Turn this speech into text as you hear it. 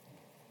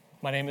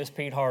My name is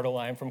Pete Hartle.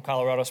 I am from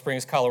Colorado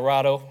Springs,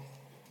 Colorado.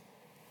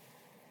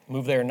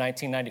 Moved there in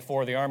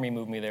 1994. The Army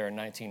moved me there in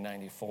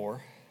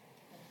 1994.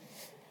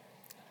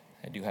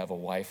 I do have a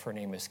wife. Her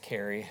name is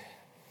Carrie.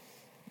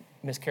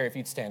 Miss Carrie, if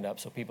you'd stand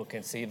up so people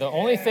can see. The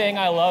only thing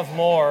I love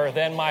more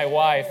than my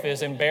wife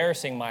is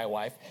embarrassing my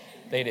wife.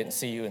 They didn't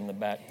see you in the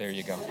back. There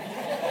you go.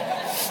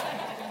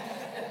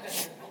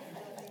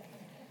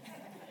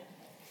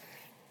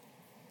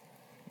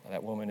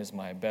 That woman is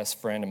my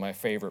best friend and my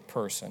favorite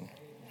person.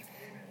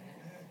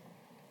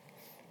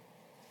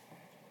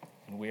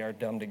 And we are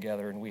dumb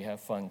together and we have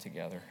fun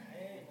together.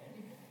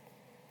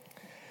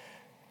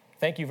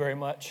 Thank you very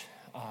much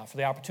for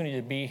the opportunity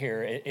to be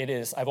here. It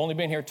is, I've only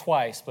been here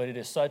twice, but it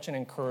is such an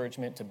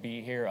encouragement to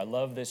be here. I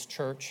love this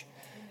church.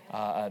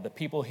 The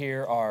people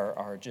here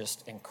are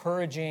just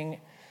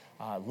encouraging,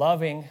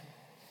 loving,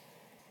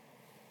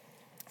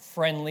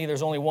 friendly.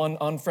 There's only one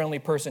unfriendly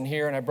person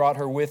here, and I brought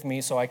her with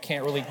me, so I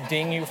can't really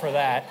ding you for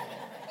that.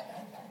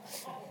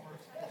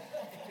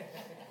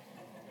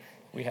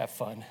 We have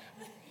fun.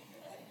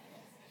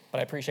 But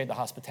I appreciate the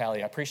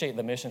hospitality. I appreciate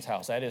the missions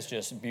house. That is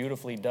just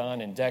beautifully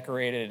done and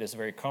decorated. It is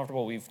very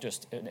comfortable. We've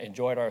just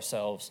enjoyed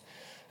ourselves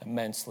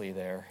immensely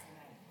there.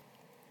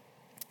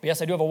 But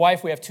yes, I do have a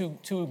wife. We have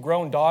two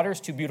grown daughters,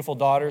 two beautiful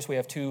daughters. We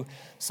have two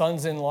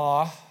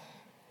sons-in-law,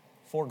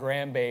 4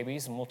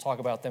 grandbabies, and we'll talk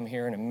about them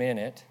here in a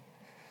minute.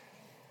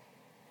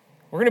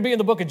 We're going to be in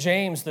the book of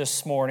James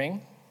this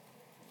morning.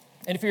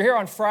 And if you're here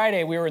on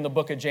Friday, we were in the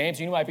book of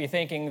James. You might be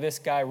thinking, this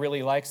guy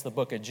really likes the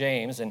book of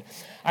James. And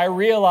I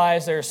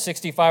realize there are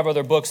 65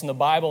 other books in the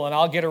Bible, and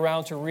I'll get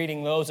around to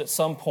reading those at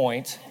some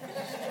point.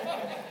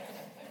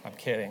 I'm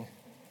kidding.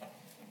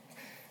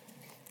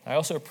 I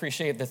also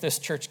appreciate that this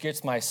church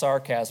gets my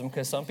sarcasm,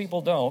 because some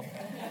people don't.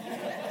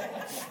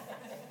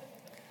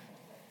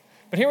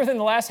 But here within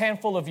the last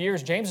handful of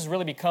years, James has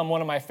really become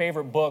one of my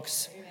favorite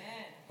books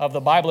of the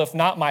Bible, if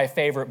not my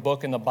favorite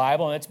book in the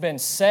Bible. And it's been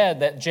said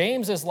that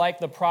James is like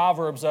the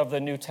Proverbs of the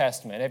New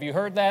Testament. Have you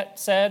heard that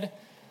said?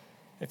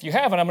 If you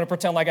haven't, I'm going to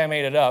pretend like I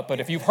made it up. But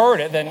if you've heard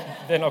it, then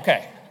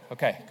okay.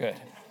 Okay, good.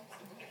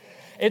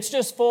 It's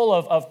just full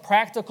of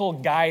practical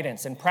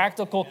guidance and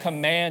practical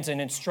commands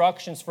and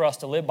instructions for us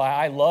to live by.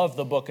 I love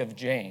the book of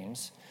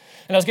James.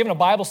 And I was given a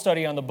Bible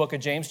study on the book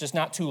of James just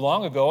not too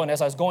long ago, and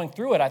as I was going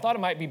through it, I thought it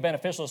might be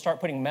beneficial to start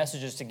putting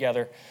messages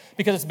together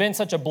because it's been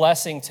such a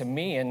blessing to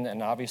me,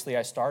 and obviously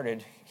I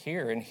started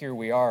here, and here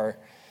we are,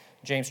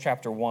 James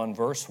chapter 1,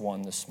 verse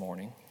 1 this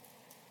morning.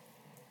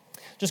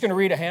 Just going to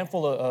read a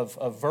handful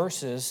of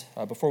verses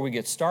before we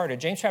get started.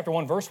 James chapter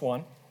 1, verse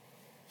 1.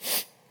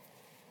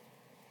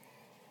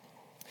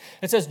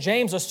 It says,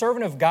 James, a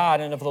servant of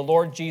God and of the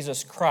Lord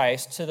Jesus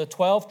Christ, to the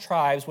 12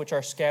 tribes which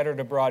are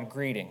scattered abroad,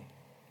 greeting.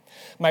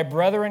 My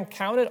brethren,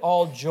 count it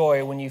all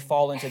joy when you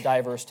fall into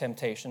diverse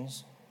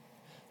temptations,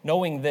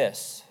 knowing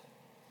this,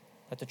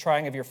 that the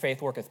trying of your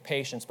faith worketh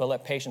patience, but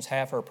let patience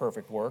have her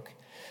perfect work,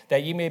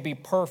 that ye may be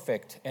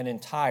perfect and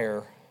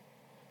entire,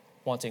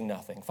 wanting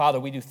nothing. Father,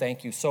 we do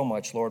thank you so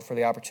much, Lord, for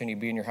the opportunity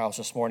to be in your house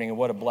this morning, and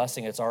what a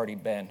blessing it's already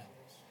been.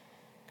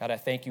 God, I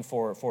thank you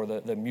for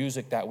the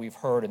music that we've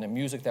heard and the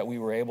music that we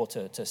were able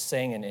to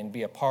sing and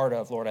be a part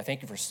of, Lord. I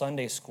thank you for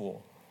Sunday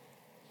school.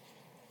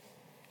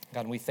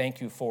 God, we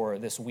thank you for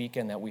this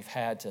weekend that we've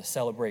had to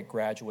celebrate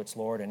graduates,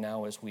 Lord, and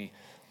now as we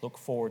look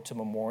forward to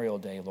Memorial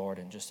Day, Lord,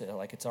 and just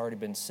like it's already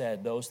been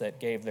said, those that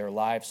gave their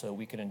lives so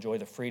we can enjoy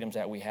the freedoms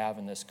that we have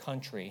in this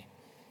country.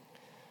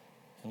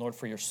 And Lord,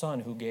 for your Son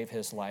who gave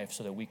his life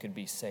so that we could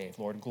be saved.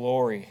 Lord,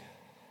 glory.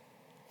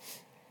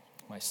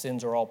 My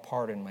sins are all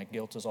pardoned, my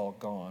guilt is all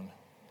gone,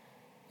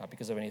 not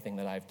because of anything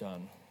that I've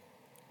done.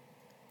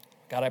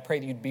 God, I pray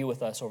that you'd be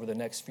with us over the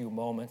next few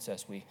moments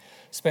as we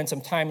spend some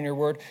time in your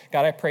word.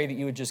 God, I pray that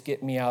you would just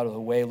get me out of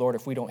the way. Lord,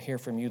 if we don't hear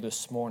from you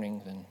this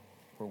morning, then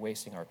we're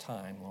wasting our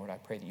time. Lord, I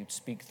pray that you'd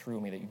speak through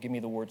me, that you give me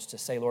the words to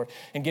say, Lord,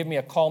 and give me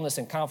a calmness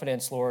and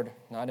confidence, Lord,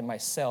 not in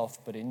myself,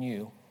 but in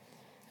you.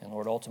 And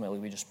Lord, ultimately,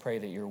 we just pray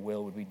that your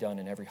will would be done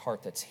in every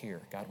heart that's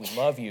here. God, we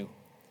love you.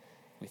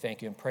 We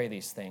thank you and pray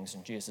these things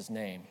in Jesus'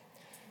 name.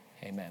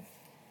 Amen.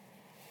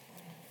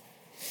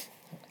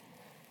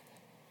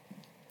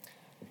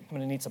 I'm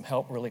going to need some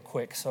help really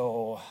quick.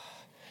 So,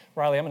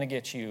 Riley, I'm going to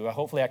get you.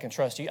 Hopefully I can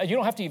trust you. You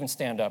don't have to even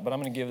stand up, but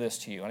I'm going to give this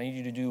to you. I need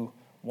you to do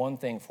one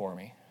thing for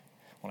me.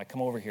 When I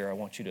come over here, I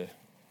want you to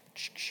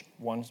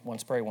one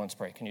spray, one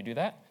spray. Can you do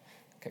that?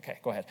 Okay,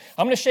 go ahead.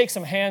 I'm going to shake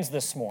some hands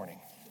this morning.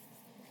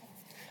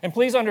 And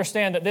please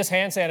understand that this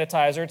hand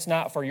sanitizer, it's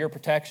not for your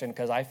protection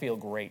because I feel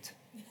great.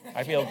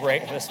 I feel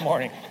great this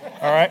morning,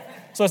 all right?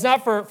 So it's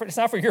not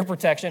for your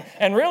protection,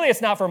 and really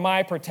it's not for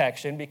my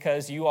protection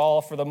because you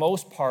all, for the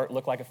most part,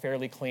 look like a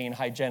fairly clean,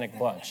 hygienic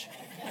bunch,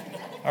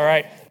 all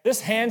right?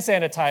 This hand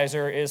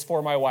sanitizer is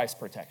for my wife's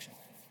protection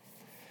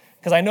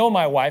because I know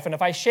my wife, and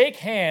if I shake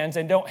hands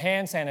and don't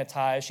hand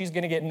sanitize, she's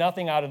going to get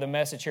nothing out of the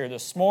message here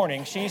this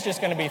morning. She's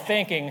just going to be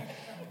thinking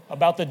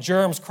about the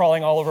germs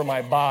crawling all over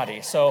my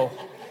body, so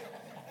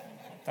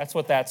that's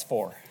what that's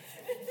for.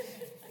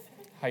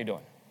 How you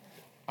doing?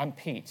 I'm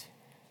Pete,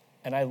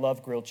 and I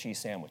love grilled cheese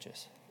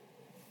sandwiches.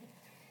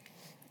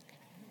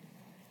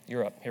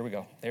 you're up. Here we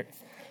go. There.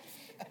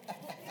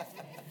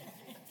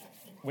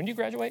 When do you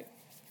graduate?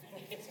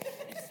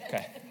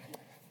 Okay.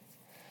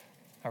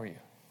 How are you?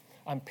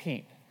 I'm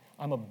Pete.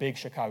 I'm a big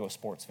Chicago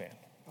sports fan.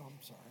 Oh, I'm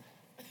sorry.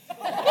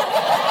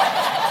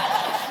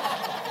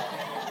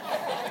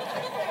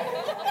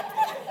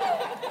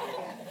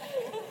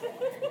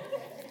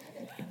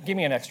 Give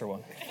me an extra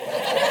one.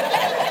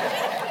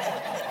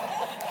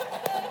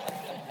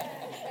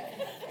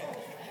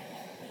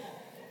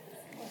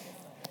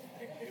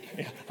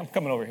 Yeah, I'm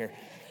coming over here.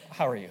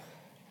 How are you?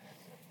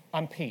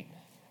 I'm Pete,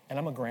 and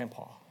I'm a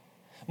grandpa.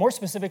 More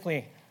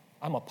specifically,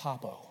 I'm a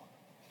papo.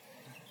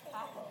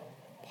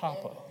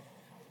 Papo.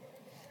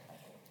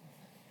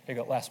 Here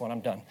you go, last one,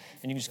 I'm done.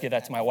 And you can just give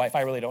that to my wife.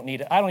 I really don't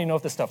need it. I don't even know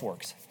if this stuff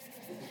works.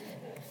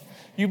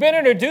 You've been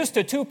introduced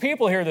to two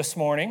people here this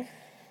morning.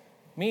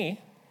 Me,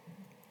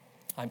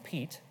 I'm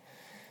Pete,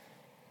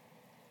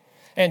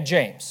 and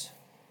James.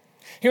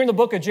 Here in the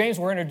book of James,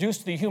 we're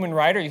introduced to the human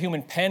writer, the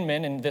human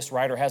penman, and this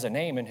writer has a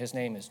name, and his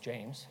name is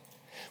James,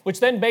 which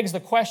then begs the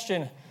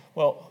question,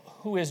 well,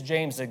 who is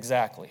James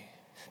exactly?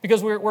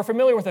 Because we're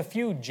familiar with a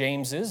few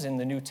Jameses in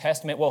the New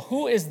Testament. Well,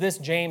 who is this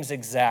James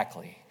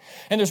exactly?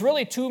 And there's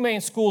really two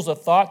main schools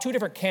of thought, two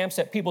different camps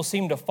that people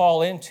seem to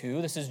fall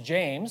into. This is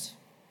James,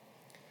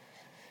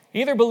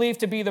 either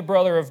believed to be the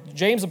brother of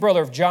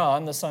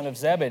John, the son of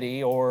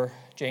Zebedee, or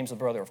James, the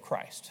brother of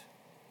Christ.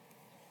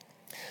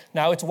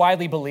 Now, it's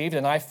widely believed,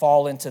 and I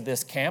fall into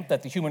this camp,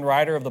 that the human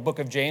writer of the book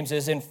of James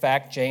is, in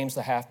fact, James,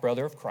 the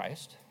half-brother of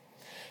Christ.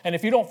 And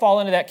if you don't fall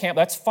into that camp,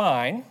 that's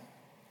fine.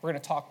 We're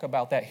going to talk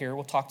about that here.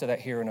 We'll talk to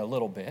that here in a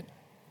little bit.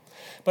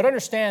 But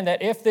understand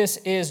that if this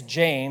is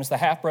James, the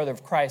half-brother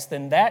of Christ,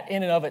 then that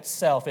in and of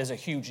itself is a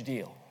huge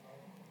deal.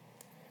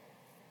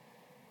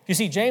 You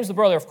see, James, the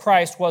brother of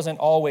Christ, wasn't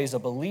always a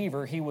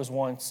believer. He was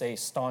once a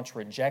staunch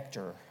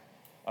rejecter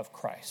of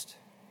Christ.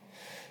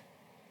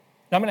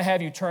 Now, I'm going to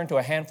have you turn to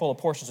a handful of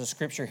portions of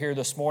Scripture here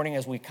this morning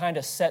as we kind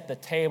of set the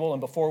table and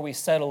before we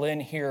settle in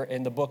here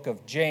in the book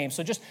of James.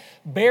 So just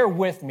bear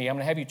with me. I'm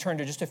going to have you turn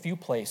to just a few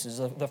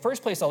places. The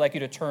first place I'd like you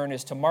to turn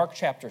is to Mark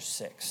chapter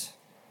 6.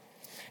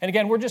 And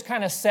again, we're just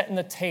kind of setting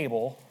the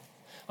table,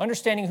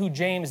 understanding who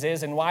James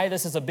is and why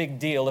this is a big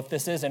deal if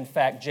this is, in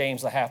fact,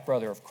 James, the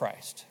half-brother of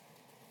Christ.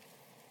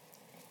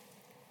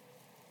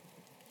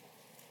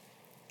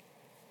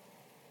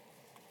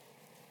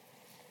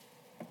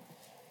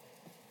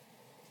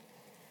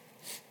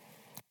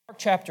 Mark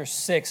chapter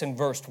 6 and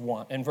verse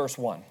 1.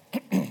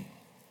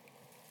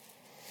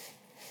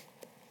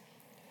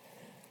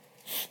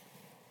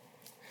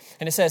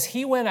 And it says,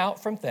 he went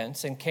out from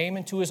thence and came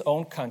into his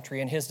own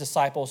country, and his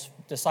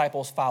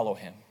disciples follow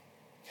him.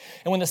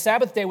 And when the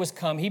Sabbath day was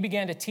come, he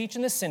began to teach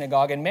in the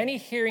synagogue, and many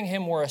hearing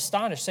him were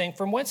astonished, saying,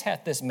 from whence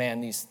hath this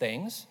man these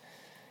things?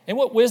 And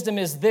what wisdom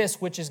is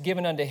this which is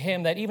given unto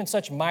him, that even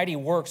such mighty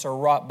works are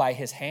wrought by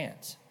his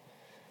hands?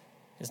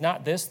 Is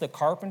not this the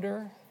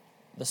carpenter,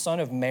 the son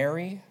of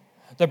Mary,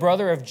 the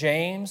brother of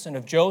James, and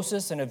of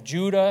Joseph, and of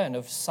Judah, and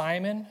of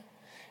Simon?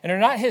 And are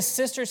not his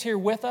sisters here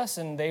with us?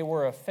 And they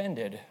were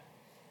offended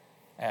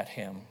at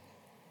him.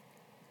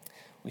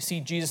 We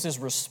see Jesus'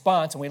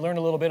 response, and we learn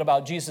a little bit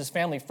about Jesus'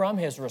 family from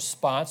his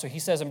response. So he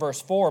says in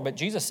verse 4, but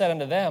Jesus said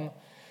unto them,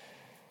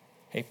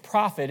 a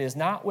prophet is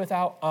not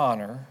without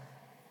honor,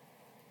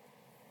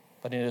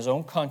 but in his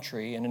own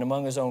country, and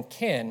among his own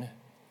kin,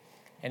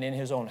 and in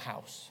his own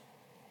house.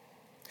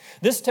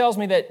 This tells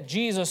me that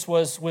Jesus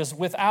was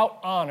without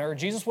honor.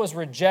 Jesus was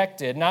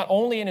rejected, not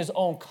only in his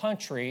own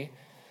country,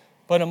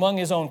 but among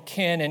his own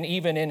kin and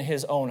even in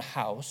his own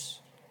house.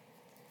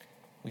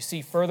 We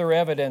see further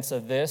evidence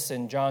of this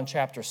in John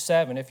chapter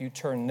 7, if you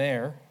turn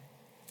there.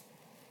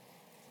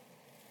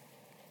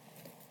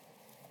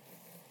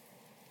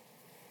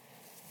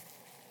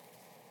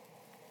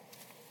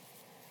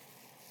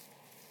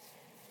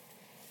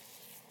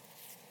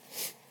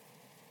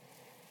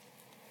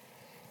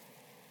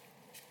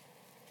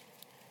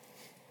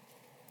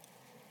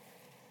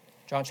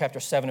 John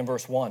chapter 7 and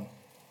verse 1.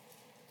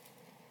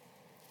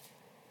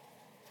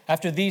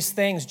 After these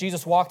things,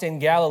 Jesus walked in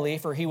Galilee,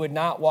 for he would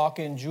not walk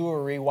in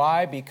Jewry.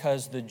 Why?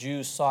 Because the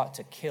Jews sought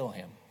to kill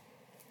him.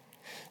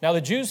 Now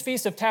the Jews'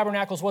 feast of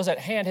tabernacles was at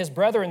hand. His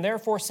brethren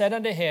therefore said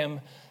unto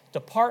him,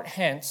 depart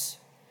hence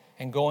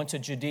and go into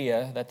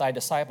Judea, that thy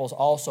disciples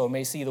also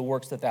may see the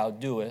works that thou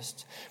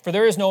doest. For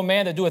there is no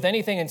man that doeth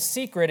anything in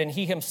secret, and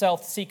he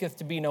himself seeketh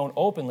to be known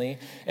openly.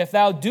 If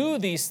thou do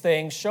these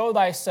things, show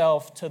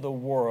thyself to the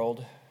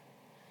world.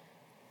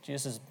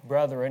 Jesus'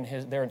 brethren,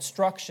 their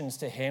instructions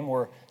to him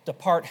were,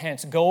 depart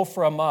hence, go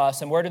from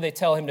us. And where did they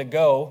tell him to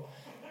go?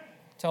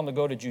 Tell him to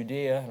go to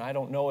Judea. And I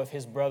don't know if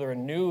his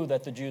brethren knew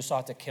that the Jews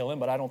sought to kill him,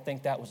 but I don't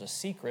think that was a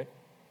secret.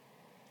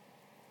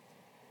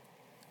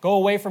 Go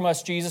away from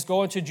us, Jesus.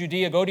 Go into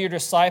Judea. Go to your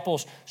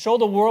disciples. Show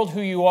the world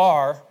who you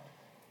are.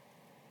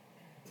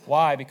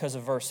 Why? Because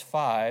of verse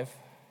 5.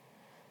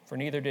 For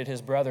neither did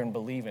his brethren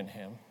believe in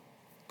him.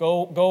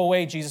 Go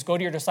away, Jesus. Go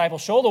to your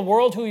disciples. Show the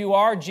world who you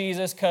are,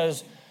 Jesus,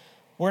 because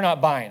we're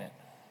not buying it.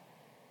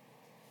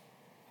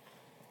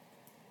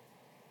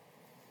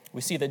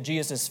 We see that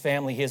Jesus'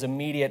 family, his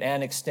immediate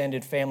and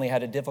extended family,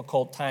 had a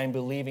difficult time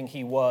believing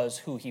he was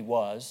who he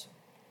was.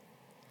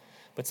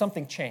 But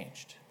something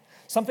changed.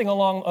 Something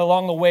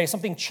along the way,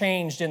 something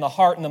changed in the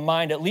heart and the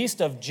mind, at least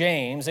of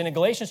James. And in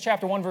Galatians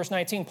chapter 1, verse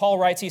 19, Paul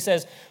writes, he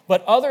says,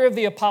 "But other of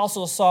the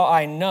apostles saw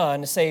I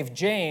none, save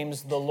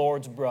James, the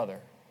Lord's brother."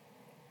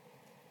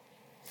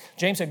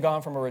 James had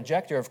gone from a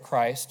rejecter of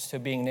Christ to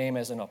being named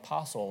as an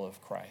apostle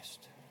of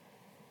Christ.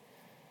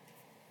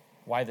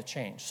 Why the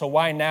change? So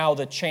why now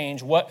the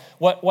change?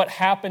 What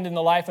happened in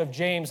the life of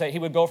James that he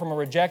would go from a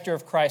rejecter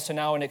of Christ to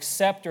now an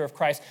acceptor of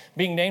Christ,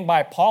 being named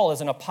by Paul as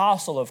an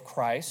apostle of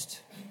Christ?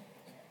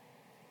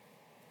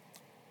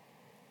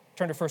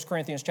 Turn to 1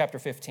 Corinthians chapter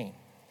 15.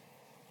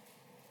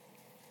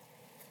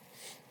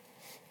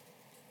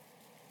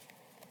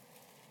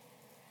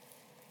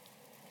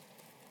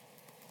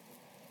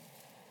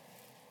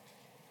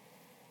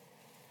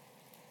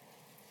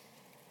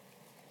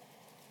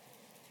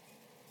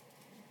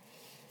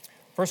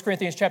 First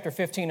Corinthians chapter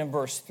 15 and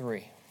verse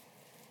 3.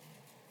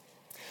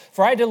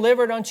 "For I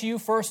delivered unto you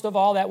first of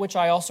all that which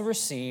I also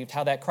received,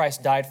 how that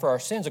Christ died for our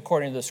sins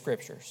according to the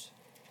Scriptures,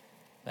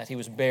 that he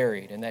was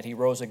buried, and that he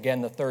rose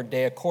again the third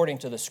day according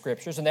to the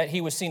Scriptures, and that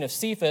he was seen of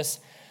Cephas,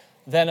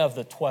 then of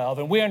the 12.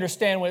 And we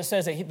understand when it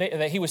says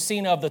that he was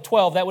seen of the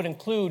 12, that would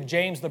include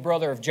James, the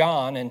brother of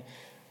John, and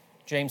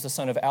James, the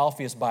son of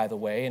Alphaeus, by the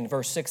way. And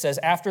verse 6 says,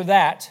 "After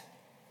that,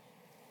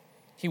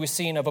 he was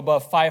seen of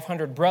above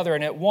 500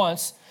 brethren at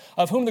once,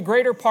 of whom the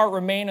greater part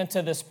remain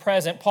unto this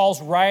present." Paul's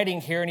writing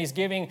here, and he's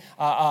giving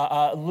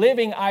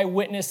living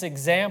eyewitness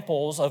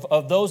examples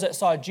of those that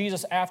saw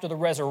Jesus after the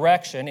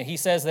resurrection. And he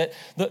says that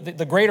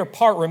the greater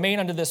part remain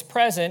unto this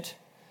present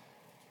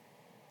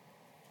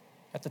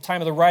at the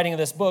time of the writing of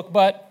this book.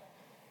 But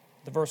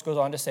the verse goes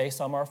on to say,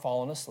 some are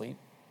fallen asleep.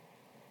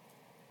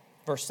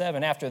 Verse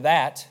 7, "After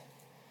that,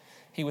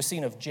 he was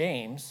seen of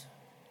James,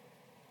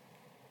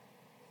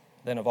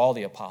 then of all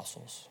the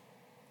apostles."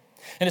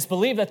 And it's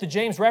believed that the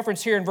James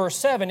reference here in verse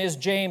 7 is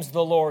James,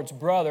 the Lord's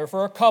brother,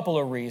 for a couple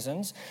of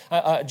reasons.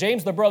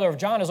 James, the brother of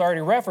John, is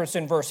already referenced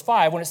in verse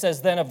 5 when it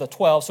says, "then of the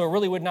 12," so it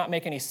really would not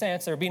make any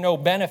sense. There would be no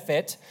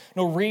benefit,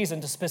 no reason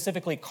to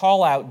specifically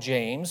call out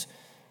James.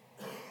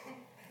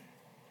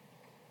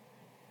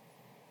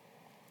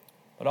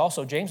 But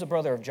also, James, the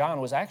brother of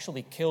John, was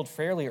actually killed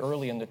fairly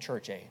early in the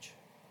church age.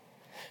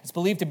 It's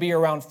believed to be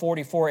around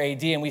 44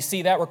 AD, and we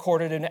see that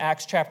recorded in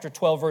Acts chapter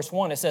 12, verse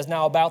 1. It says,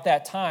 "Now about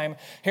that time,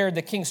 Herod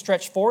the king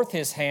stretched forth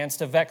his hands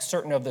to vex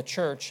certain of the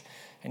church,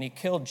 and he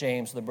killed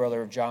James, the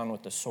brother of John,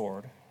 with the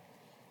sword."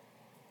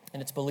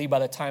 And it's believed by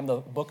the time the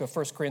book of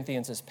 1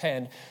 Corinthians is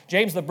penned,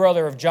 James, the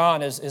brother of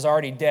John, is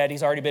already dead.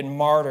 He's already been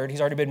martyred.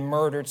 He's already been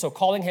murdered. So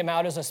calling him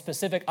out as a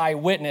specific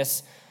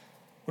eyewitness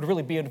would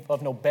really be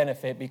of no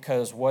benefit,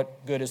 because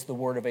what good is the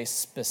word of a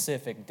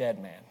specific dead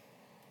man?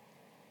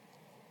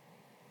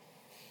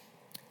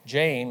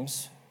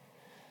 James,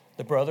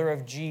 the brother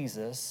of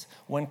Jesus,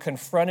 when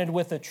confronted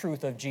with the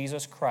truth of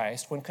Jesus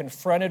Christ, when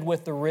confronted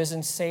with the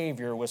risen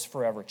Savior, was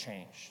forever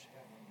changed.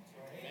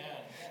 Amen.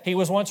 He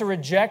was once a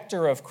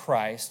rejecter of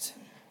Christ,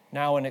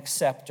 now an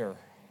acceptor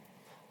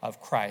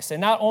of Christ. And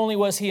not only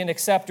was he an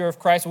acceptor of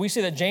Christ, we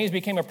see that James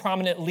became a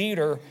prominent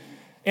leader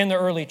in the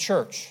early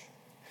church.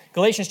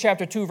 Galatians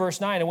chapter 2,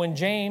 verse 9, "And when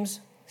James,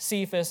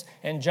 Cephas,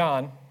 and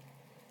John,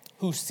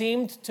 who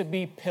seemed to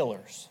be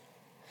pillars,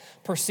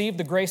 perceived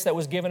the grace that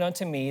was given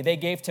unto me, they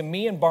gave to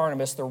me and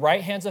Barnabas the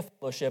right hands of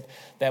fellowship,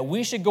 that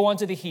we should go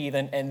unto the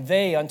heathen, and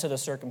they unto the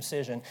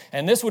circumcision."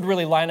 And this would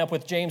really line up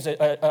with James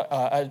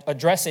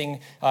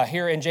addressing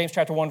here in James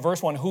chapter 1,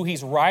 verse 1, who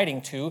he's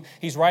writing to.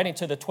 He's writing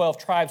to the 12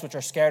 tribes which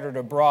are scattered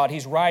abroad.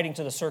 He's writing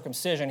to the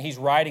circumcision. He's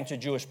writing to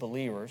Jewish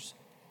believers.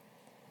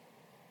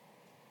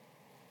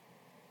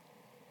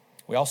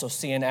 We also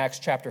see in Acts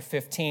chapter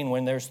 15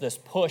 when there's this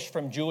push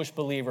from Jewish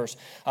believers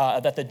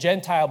that the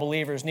Gentile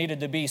believers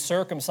needed to be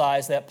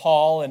circumcised, that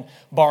Paul and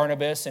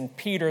Barnabas and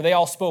Peter, they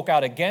all spoke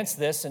out against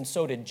this, and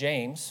so did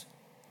James.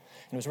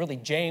 And it was really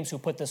James who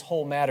put this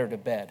whole matter to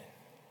bed.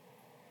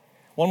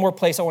 One more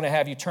place I want to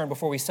have you turn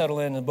before we settle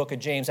in the book of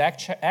James,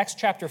 Acts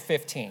chapter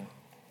 15.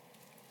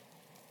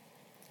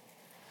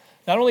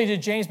 Not only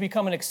did James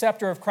become an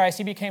acceptor of Christ,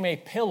 he became a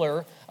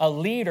pillar, a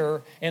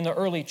leader in the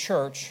early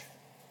church.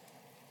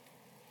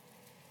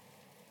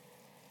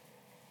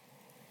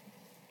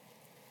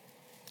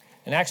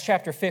 In Acts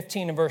chapter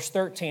 15 and verse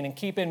 13, and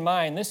keep in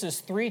mind, this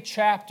is 3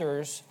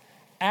 chapters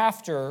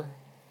after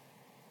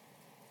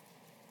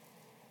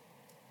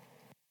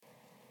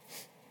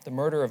the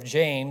murder of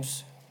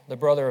James, the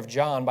brother of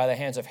John, by the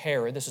hands of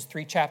Herod. This is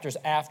 3 chapters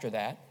after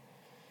that.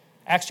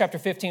 Acts chapter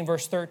 15,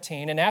 verse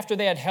 13, "And after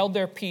they had held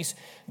their peace,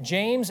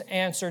 James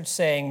answered,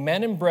 saying,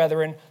 Men and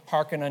brethren,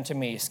 hearken unto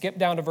me." Skip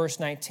down to verse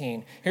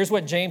 19. Here's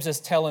what James is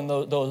telling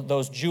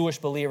those Jewish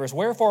believers.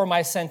 "Wherefore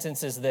my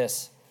sentence is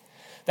this,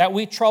 that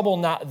we trouble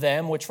not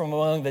them which from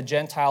among the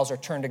Gentiles are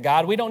turned to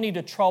God." We don't need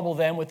to trouble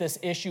them with this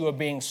issue of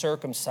being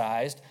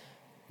circumcised.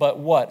 But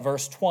what?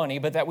 Verse 20,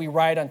 "But that we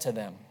write unto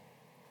them,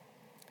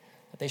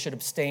 that They should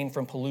abstain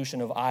from pollution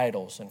of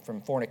idols and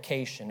from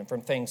fornication and from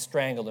things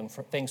strangled and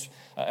from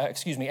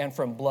and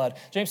from blood.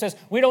 James says,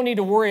 we don't need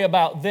to worry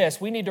about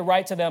this. We need to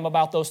write to them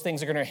about those things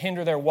that are going to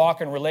hinder their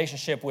walk and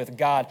relationship with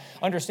God.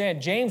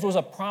 Understand, James was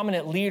a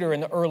prominent leader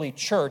in the early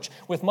church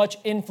with much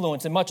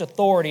influence and much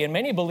authority, and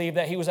many believe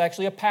that he was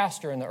actually a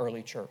pastor in the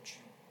early church.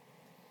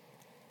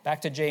 Back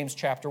to James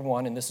chapter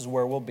 1, and this is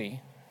where we'll be.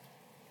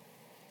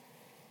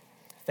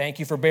 Thank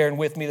you for bearing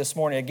with me this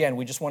morning. Again,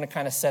 we just want to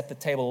kind of set the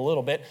table a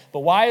little bit.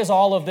 But why is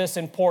all of this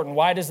important?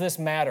 Why does this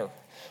matter?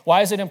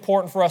 Why is it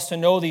important for us to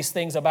know these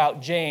things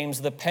about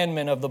James, the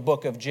penman of the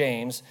book of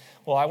James?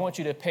 Well, I want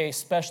you to pay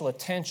special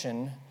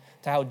attention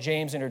to how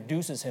James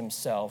introduces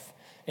himself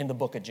in the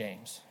book of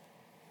James.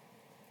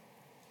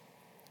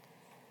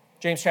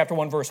 James chapter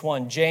 1, verse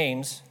 1,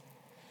 James,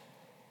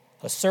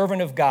 a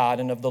servant of God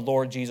and of the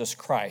Lord Jesus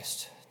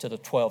Christ, to the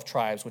 12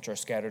 tribes which are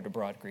scattered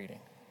abroad, greeting.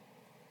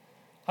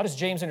 How does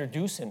James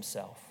introduce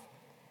himself?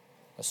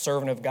 A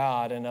servant of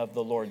God and of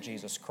the Lord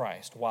Jesus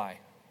Christ. Why?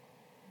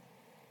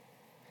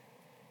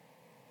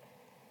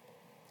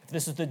 If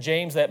this is the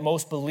James that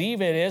most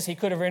believe it is, he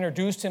could have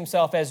introduced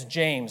himself as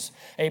James,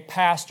 a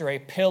pastor, a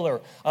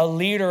pillar, a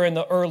leader in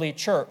the early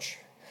church.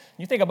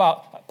 You think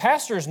about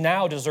pastors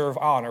now deserve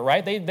honor,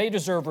 right? They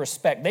deserve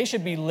respect. They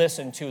should be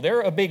listened to.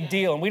 They're a big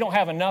deal, and we don't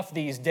have enough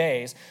these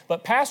days.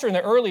 But pastor in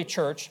the early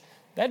church,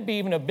 that'd be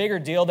even a bigger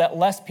deal that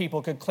less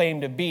people could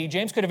claim to be.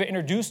 James could have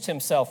introduced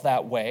himself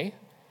that way.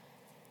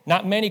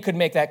 Not many could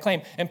make that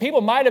claim. And people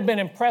might have been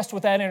impressed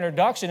with that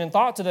introduction and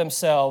thought to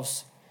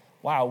themselves,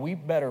 wow, we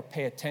better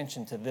pay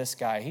attention to this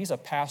guy. He's a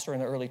pastor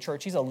in the early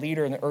church. He's a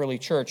leader in the early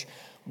church.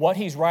 What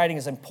he's writing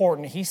is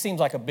important. He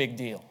seems like a big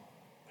deal.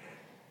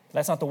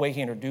 That's not the way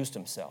he introduced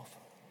himself.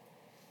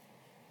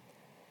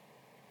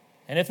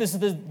 And if this is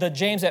the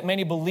James that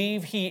many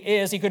believe he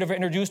is, he could have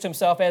introduced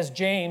himself as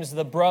James,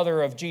 the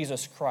brother of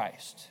Jesus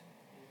Christ.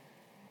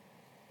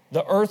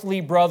 The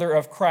earthly brother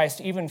of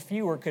Christ. Even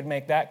fewer could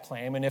make that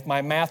claim. And if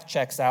my math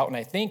checks out, and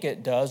I think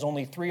it does,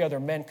 only 3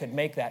 other men could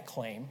make that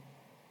claim.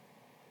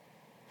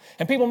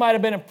 And people might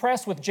have been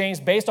impressed with James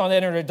based on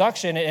that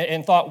introduction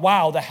and thought,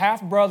 wow, the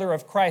half-brother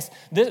of Christ.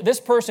 This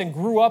person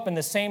grew up in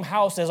the same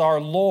house as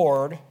our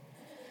Lord.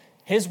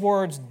 His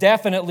words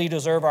definitely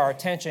deserve our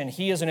attention.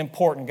 He is an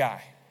important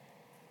guy.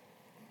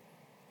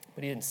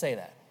 But he didn't say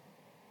that.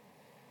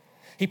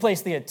 He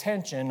placed the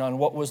attention on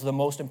what was the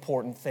most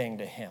important thing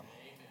to him.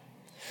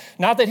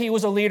 Not that he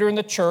was a leader in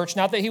the church,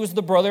 not that he was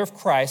the brother of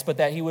Christ, but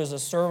that he was a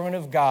servant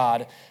of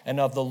God and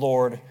of the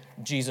Lord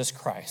Jesus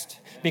Christ.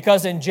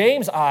 Because in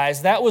James'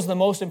 eyes, that was the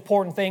most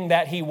important thing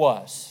that he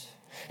was.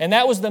 And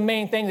that was the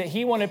main thing that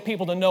he wanted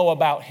people to know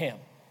about him.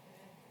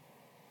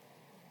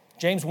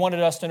 James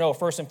wanted us to know,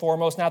 first and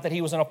foremost, not that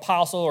he was an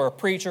apostle or a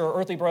preacher or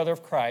earthly brother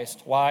of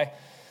Christ. Why?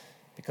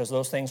 Because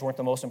those things weren't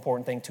the most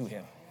important thing to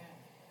him.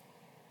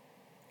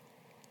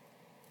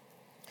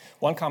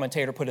 One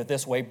commentator put it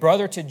this way,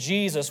 brother to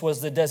Jesus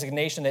was the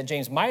designation that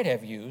James might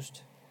have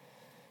used,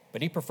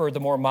 but he preferred the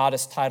more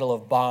modest title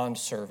of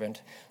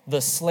bondservant.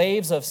 The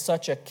slaves of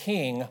such a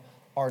king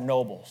are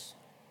nobles.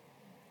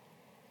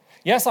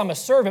 Yes, I'm a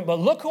servant, but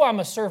look who I'm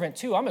a servant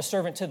to. I'm a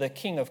servant to the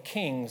King of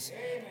Kings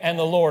and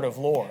the Lord of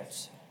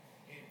Lords.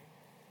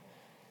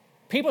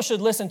 People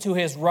should listen to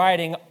his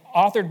writing,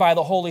 authored by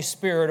the Holy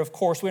Spirit. Of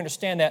course, we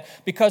understand that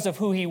because of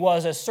who he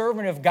was, a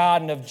servant of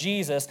God and of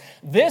Jesus.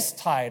 This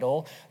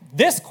title,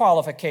 this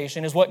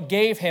qualification is what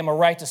gave him a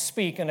right to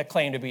speak and a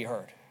claim to be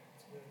heard.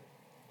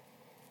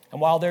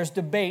 And while there's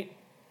debate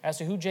as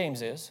to who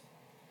James is,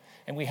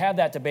 and we have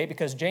that debate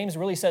because James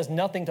really says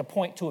nothing to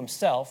point to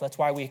himself. That's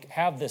why we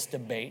have this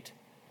debate.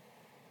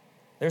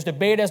 There's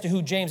debate as to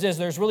who James is.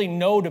 There's really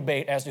no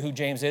debate as to who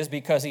James is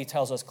because he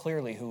tells us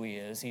clearly who he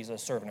is. He's a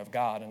servant of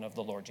God and of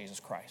the Lord Jesus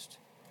Christ.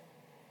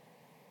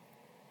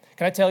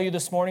 Can I tell you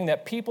this morning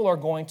that people are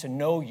going to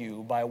know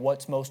you by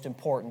what's most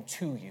important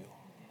to you?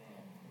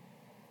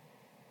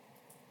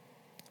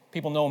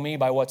 People know me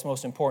by what's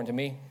most important to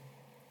me.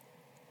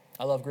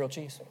 I love grilled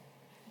cheese.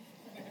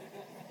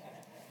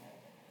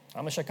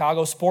 I'm a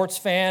Chicago sports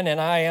fan,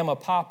 and I am a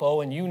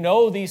Papo, and you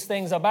know these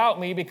things about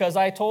me because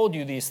I told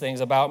you these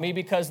things about me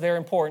because they're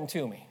important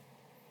to me.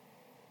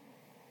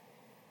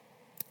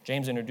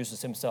 James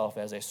introduces himself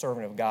as a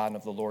servant of God and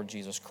of the Lord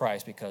Jesus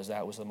Christ because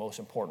that was the most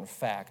important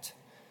fact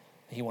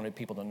that he wanted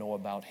people to know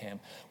about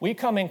him. We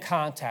come in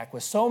contact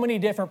with so many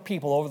different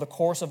people over the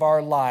course of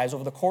our lives,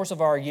 over the course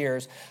of our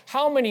years.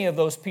 How many of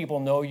those people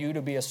know you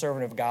to be a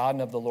servant of God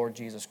and of the Lord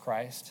Jesus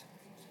Christ?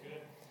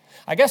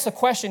 I guess the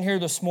question here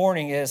this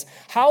morning is,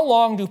 how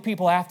long do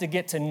people have to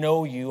get to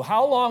know you?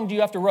 How long do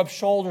you have to rub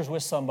shoulders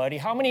with somebody?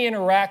 How many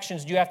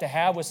interactions do you have to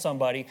have with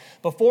somebody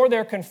before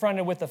they're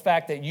confronted with the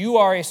fact that you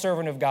are a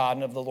servant of God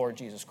and of the Lord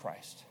Jesus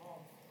Christ?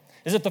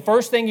 Is it the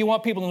first thing you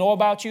want people to know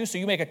about you, so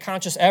you make a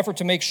conscious effort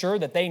to make sure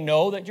that they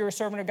know that you're a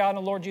servant of God and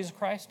the Lord Jesus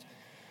Christ?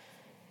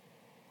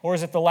 Or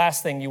is it the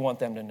last thing you want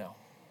them to know?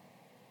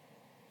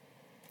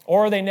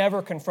 Or are they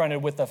never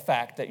confronted with the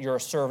fact that you're a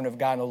servant of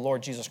God and the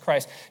Lord Jesus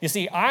Christ? You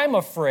see, I'm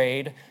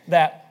afraid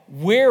that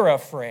we're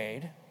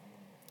afraid,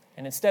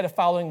 And instead of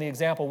following the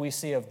example we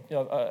see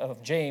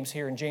of James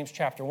here in James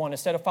chapter 1,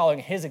 instead of following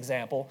his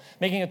example,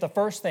 making it the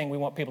first thing we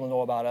want people to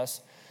know about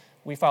us,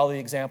 we follow the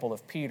example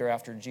of Peter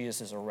after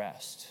Jesus'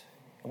 arrest.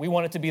 And we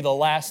want it to be the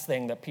last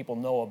thing that people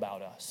know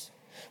about us.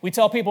 We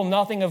tell people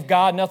nothing of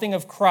God, nothing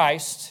of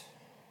Christ.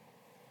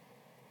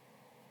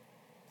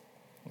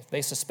 If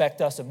they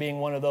suspect us of being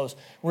one of those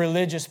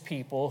religious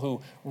people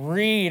who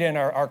read and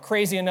are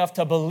crazy enough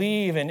to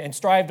believe and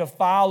strive to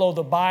follow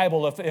the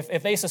Bible,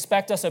 if they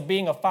suspect us of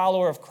being a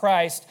follower of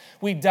Christ,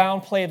 we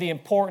downplay the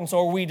importance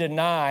or we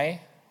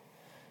deny.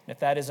 And if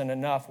that isn't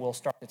enough, we'll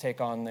start to take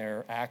on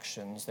their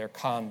actions, their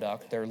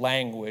conduct, their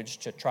language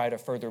to try to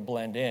further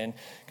blend in.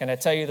 Can I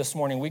tell you this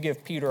morning, we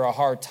give Peter a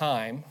hard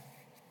time.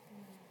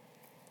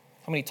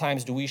 How many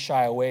times do we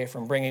shy away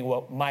from bringing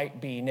what might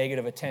be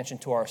negative attention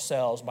to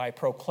ourselves by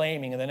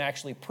proclaiming and then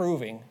actually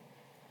proving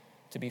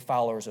to be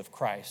followers of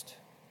Christ?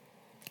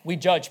 We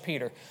judge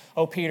Peter.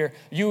 Oh, Peter,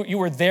 you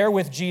were there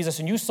with Jesus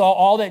and you saw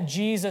all that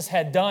Jesus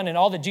had done and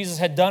all that Jesus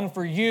had done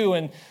for you,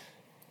 and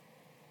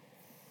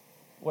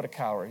what a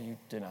coward, you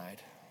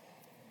denied.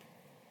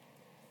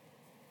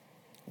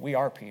 We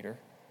are Peter.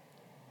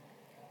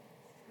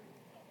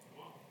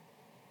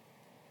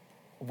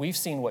 We've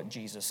seen what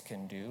Jesus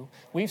can do.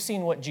 We've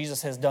seen what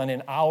Jesus has done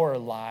in our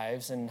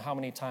lives, and how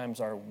many times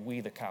are we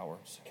the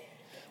cowards?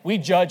 We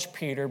judge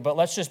Peter, but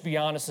let's just be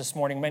honest this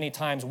morning, many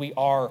times we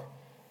are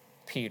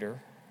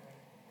Peter.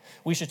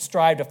 We should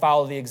strive to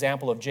follow the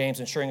example of James,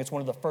 ensuring it's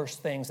one of the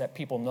first things that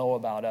people know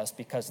about us,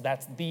 because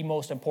that's the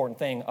most important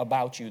thing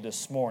about you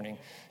this morning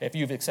if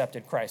you've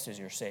accepted Christ as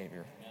your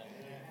Savior.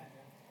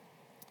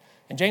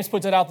 And James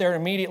puts it out there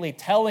immediately,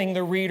 telling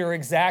the reader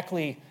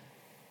exactly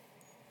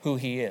who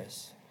he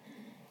is.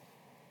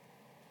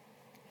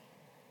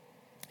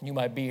 You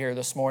might be here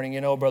this morning,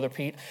 Brother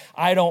Pete,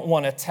 I don't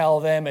want to tell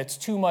them. It's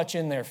too much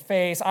in their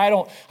face. I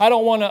don't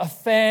want to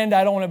offend.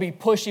 I don't want to be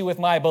pushy with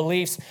my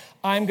beliefs.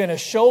 I'm going to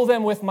show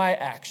them with my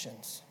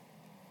actions.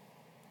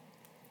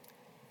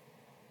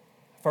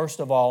 First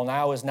of all,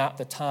 now is not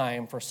the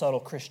time for subtle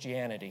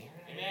Christianity.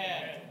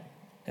 Amen.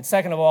 And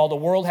second of all, the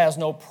world has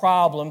no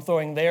problem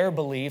throwing their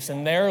beliefs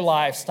and their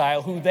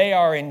lifestyle, who they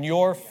are, in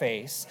your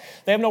face.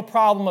 They have no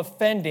problem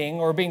offending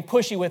or being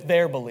pushy with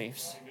their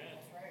beliefs.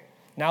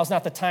 Now's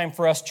not the time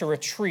for us to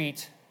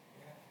retreat.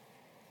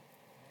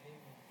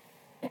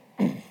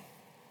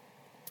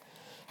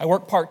 I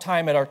work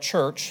part-time at our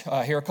church.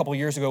 Here a couple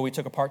years ago, we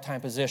took a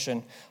part-time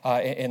position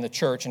in the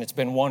church, and it's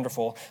been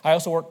wonderful. I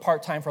also work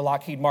part-time for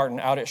Lockheed Martin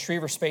out at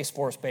Schriever Space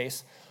Force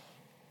Base,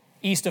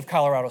 east of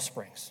Colorado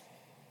Springs.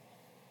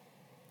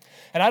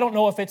 And I don't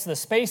know if it's the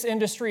space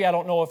industry, I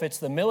don't know if it's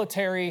the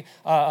military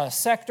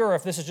sector, or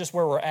if this is just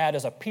where we're at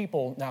as a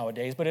people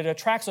nowadays, but it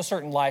attracts a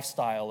certain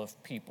lifestyle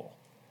of people.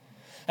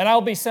 And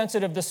I'll be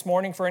sensitive this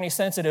morning for any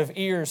sensitive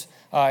ears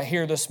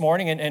here this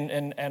morning,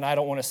 and I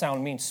don't want to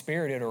sound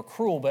mean-spirited or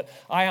cruel, but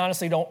I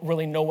honestly don't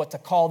really know what to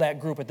call that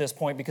group at this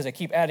point because they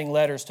keep adding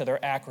letters to their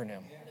acronym.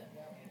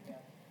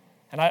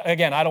 And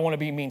I don't want to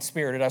be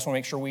mean-spirited. I just want to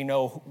make sure we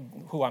know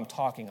who I'm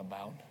talking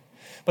about.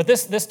 But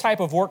this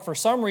type of work, for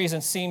some reason,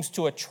 seems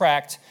to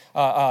attract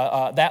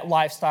that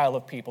lifestyle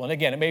of people. And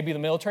again, it may be the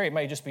military, it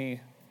may just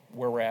be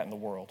where we're at in the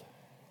world.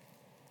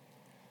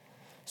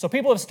 So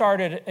people have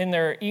started in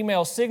their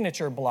email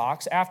signature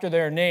blocks, after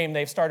their name,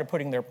 they've started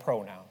putting their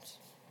pronouns.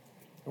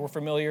 We're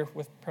familiar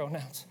with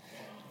pronouns?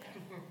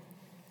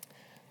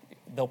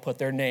 They'll put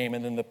their name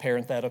and then the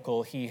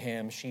parenthetical, he,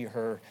 him, she,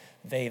 her,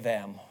 they,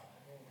 them.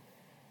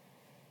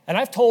 And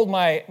I've told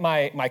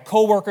my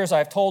coworkers,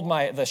 I've told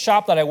the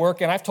shop that I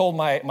work in, I've told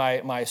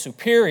my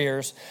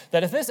superiors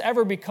that if this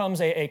ever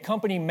becomes a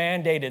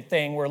company-mandated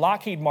thing where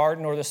Lockheed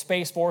Martin or the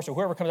Space Force or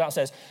whoever comes out and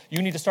says,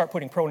 you need to start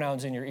putting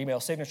pronouns in your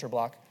email signature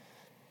block,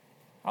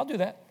 I'll do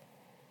that.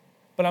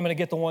 But I'm going to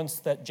get the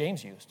ones that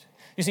James used.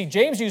 You see,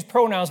 James used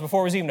pronouns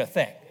before it was even a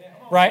thing,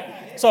 right?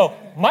 So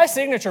my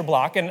signature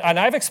block, and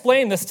I've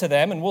explained this to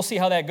them, and we'll see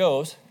how that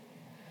goes.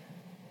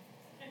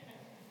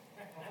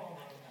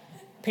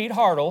 Pete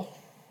Hartle,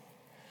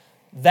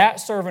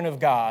 that servant of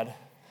God,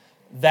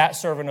 that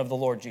servant of the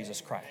Lord Jesus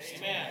Christ.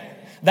 Amen.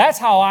 That's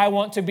how I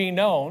want to be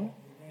known,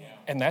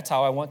 and that's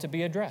how I want to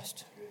be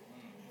addressed.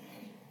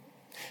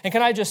 And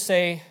can I just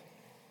say,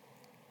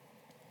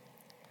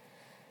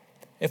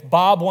 if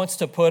Bob wants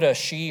to put a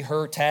she,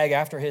 her tag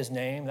after his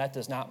name, that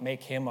does not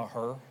make him a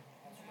her.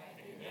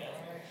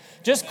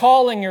 Just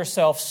calling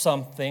yourself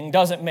something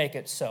doesn't make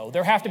it so.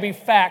 There have to be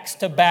facts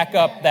to back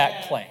up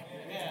that claim.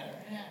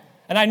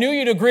 And I knew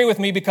you'd agree with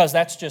me because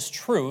that's just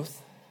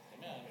truth.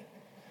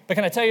 But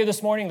can I tell you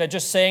this morning that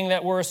just saying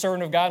that we're a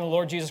servant of God and the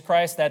Lord Jesus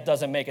Christ, that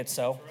doesn't make it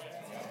so.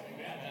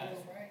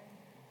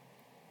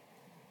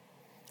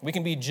 We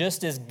can be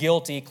just as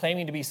guilty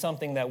claiming to be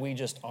something that we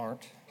just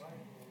aren't.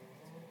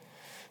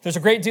 There's a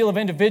great deal of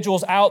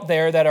individuals out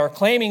there that are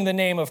claiming the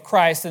name of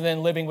Christ and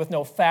then living with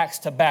no facts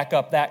to back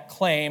up that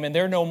claim, and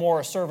they're no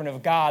more a servant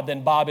of God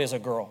than Bob is a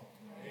girl.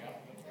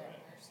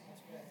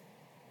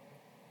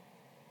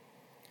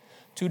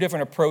 Two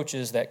different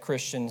approaches that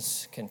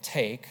Christians can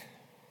take,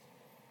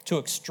 two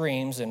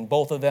extremes, and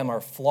both of them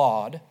are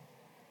flawed.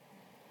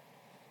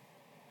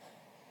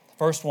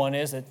 First one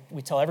is that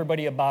we tell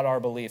everybody about our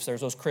beliefs. There's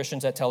those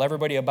Christians that tell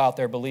everybody about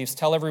their beliefs,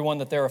 tell everyone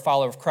that they're a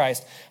follower of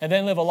Christ, and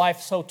then live a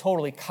life so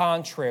totally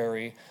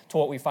contrary to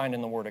what we find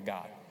in the Word of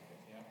God.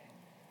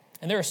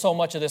 And there is so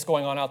much of this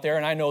going on out there,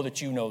 and I know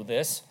that you know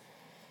this.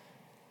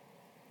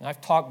 And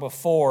I've talked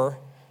before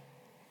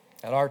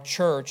at our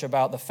church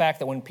about the fact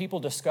that when people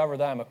discover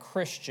that I'm a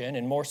Christian,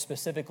 and more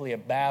specifically a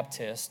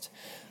Baptist,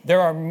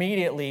 there are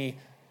immediately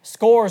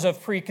scores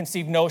of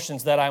preconceived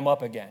notions that I'm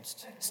up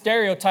against,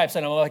 stereotypes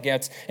that I'm up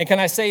against. And can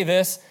I say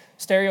this?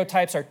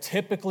 Stereotypes are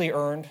typically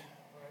earned.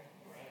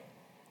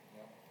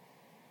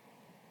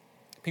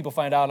 People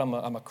find out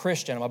I'm a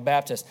Christian, I'm a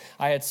Baptist.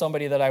 I had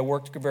somebody that I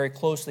worked very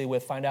closely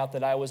with find out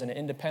that I was an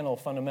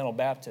independent fundamental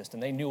Baptist,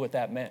 and they knew what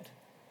that meant.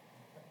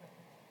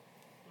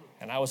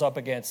 And I was up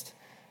against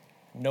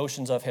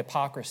notions of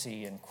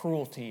hypocrisy and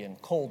cruelty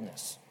and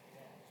coldness.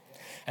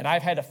 And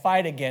I've had to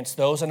fight against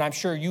those, and I'm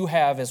sure you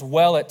have as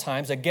well at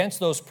times, against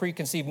those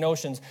preconceived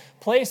notions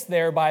placed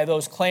there by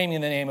those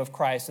claiming the name of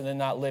Christ and then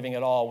not living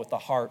at all with the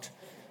heart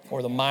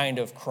or the mind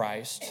of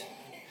Christ.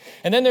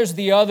 And then there's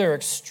the other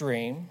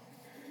extreme.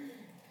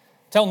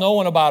 Tell no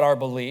one about our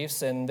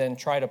beliefs and then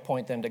try to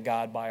point them to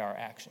God by our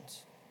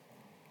actions.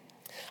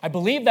 I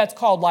believe that's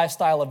called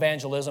lifestyle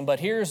evangelism,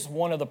 but here's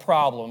one of the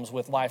problems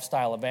with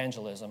lifestyle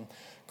evangelism.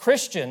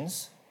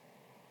 Christians,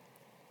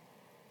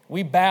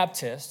 we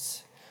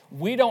Baptists,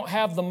 we don't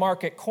have the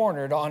market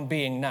cornered on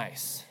being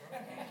nice.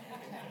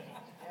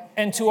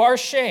 And to our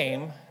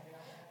shame,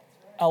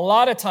 a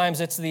lot of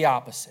times it's the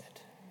opposite.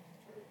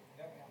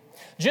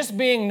 Just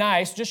being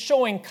nice, just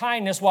showing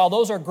kindness, while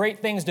those are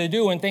great things to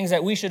do and things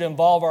that we should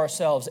involve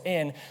ourselves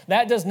in,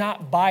 that does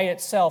not by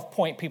itself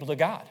point people to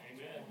God.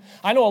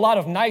 I know a lot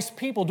of nice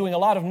people doing a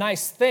lot of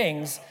nice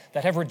things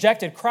that have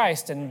rejected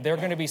Christ, and they're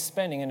going to be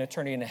spending an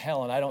eternity in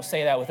hell, and I don't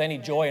say that with any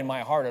joy in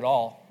my heart at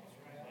all.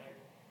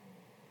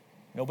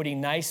 Nobody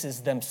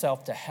nices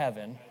themselves to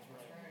heaven.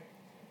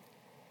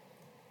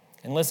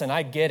 And listen,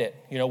 I get it.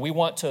 We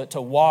want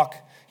to walk,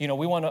 we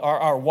want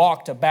our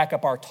walk to back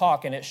up our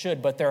talk, and it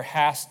should, but there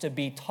has to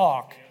be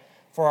talk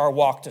for our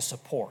walk to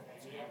support.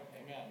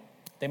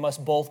 They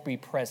must both be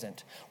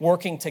present,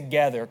 working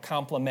together,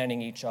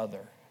 complementing each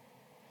other.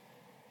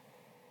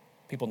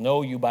 People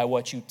know you by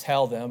what you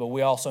tell them, but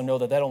we also know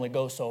that only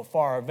goes so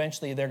far.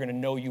 Eventually, they're going to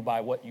know you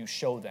by what you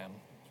show them.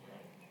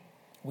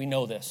 We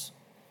know this.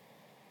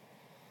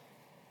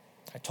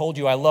 I told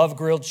you I love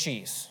grilled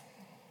cheese.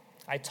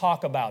 I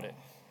talk about it.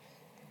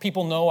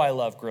 People know I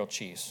love grilled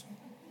cheese.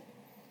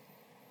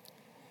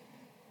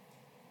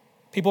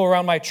 People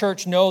around my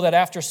church know that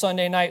after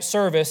Sunday night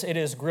service, it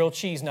is grilled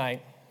cheese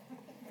night.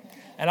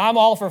 And I'm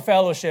all for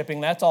fellowshipping.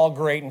 That's all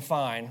great and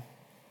fine.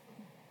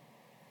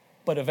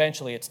 But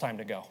eventually, it's time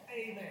to go.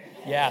 Amen.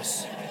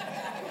 Yes.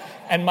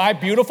 And my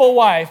beautiful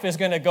wife is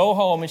going to go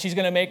home, and she's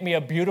going to make me a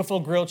beautiful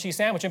grilled cheese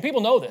sandwich. And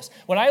people know this.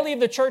 When I leave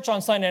the church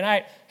on Sunday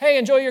night, hey,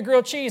 enjoy your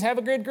grilled cheese. Have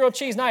a good grilled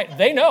cheese night.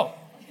 They know.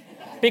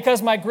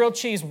 Because my grilled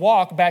cheese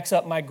walk backs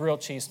up my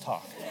grilled cheese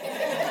talk.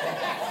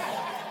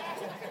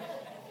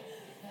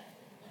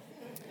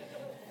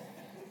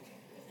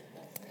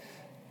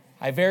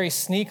 I very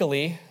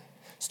sneakily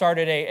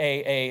started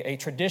a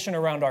tradition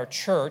around our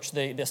church,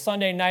 the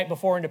Sunday night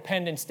before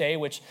Independence Day,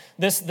 which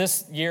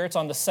this year it's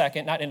on the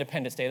 2nd, not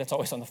Independence Day, that's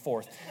always on the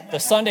 4th. The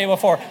Sunday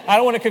before. I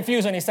don't want to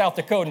confuse any South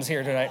Dakotans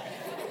here tonight.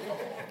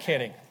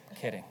 Kidding.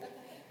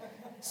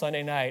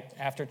 Sunday night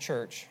after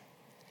church,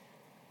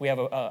 we have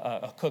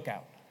a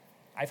cookout.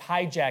 I've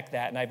hijacked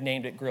that and I've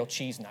named it Grilled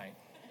Cheese Night.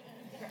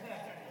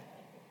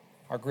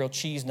 Our Grilled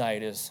Cheese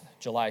Night is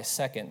July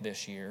 2nd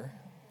this year,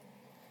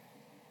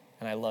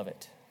 and I love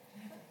it.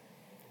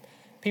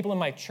 People in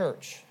my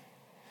church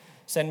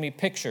send me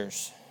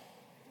pictures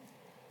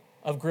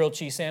of grilled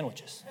cheese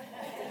sandwiches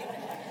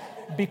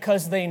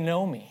because they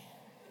know me.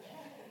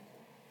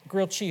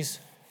 Grilled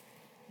cheese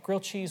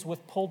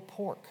with pulled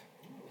pork.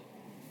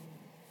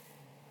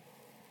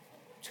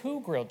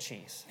 2 grilled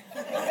cheese.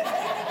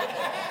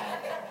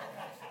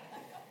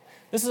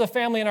 This is a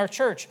family in our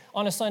church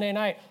on a Sunday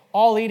night,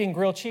 all eating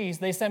grilled cheese.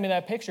 They send me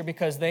that picture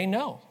because they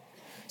know.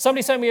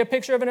 Somebody sent me a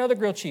picture of another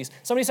grilled cheese.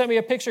 Somebody sent me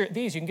a picture of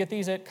these. You can get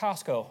these at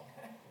Costco.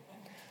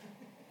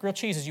 Grilled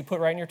cheeses you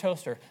put right in your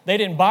toaster. They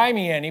didn't buy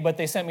me any, but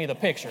they sent me the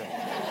picture.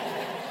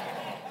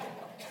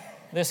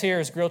 This here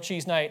is Grilled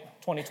Cheese Night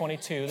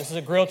 2022. This is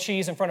a grilled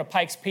cheese in front of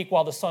Pikes Peak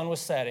while the sun was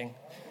setting.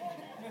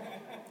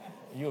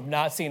 You have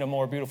not seen a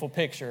more beautiful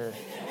picture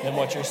than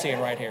what you're seeing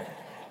right here.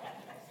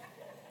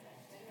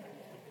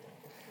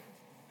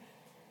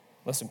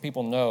 Listen,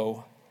 people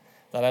know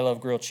that I love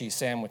grilled cheese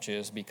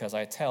sandwiches because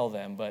I tell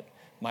them, but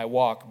my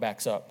walk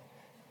backs up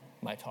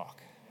my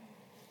talk.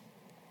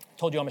 I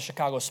told you I'm a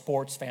Chicago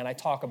sports fan. I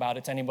talk about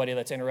it to anybody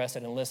that's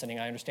interested in listening.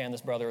 I understand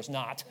this brother is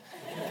not.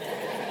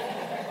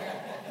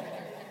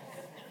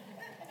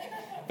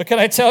 But can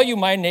I tell you,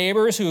 my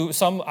neighbors, who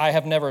some I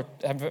have never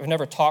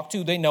talked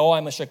to, they know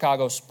I'm a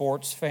Chicago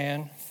sports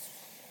fan. Do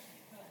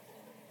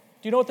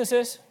you know what this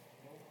is?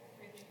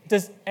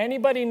 Does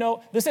anybody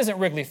know? This isn't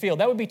Wrigley Field.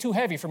 That would be too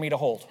heavy for me to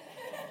hold.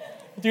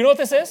 Do you know what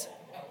this is?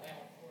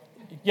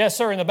 Yes,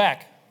 sir, in the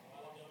back.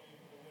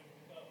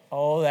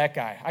 Oh, that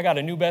guy. I got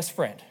a new best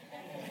friend.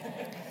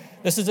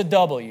 This is a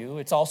W.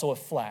 It's also a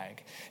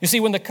flag. You see,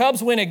 when the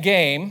Cubs win a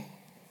game,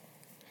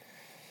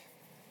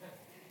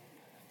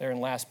 they're in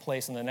last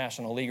place in the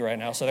National League right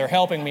now, so they're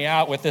helping me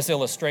out with this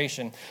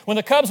illustration. When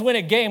the Cubs win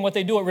a game, what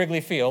they do at Wrigley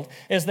Field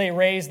is they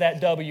raise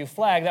that W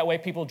flag. That way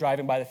people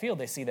driving by the field,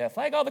 they see that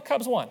flag. Oh, the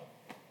Cubs won.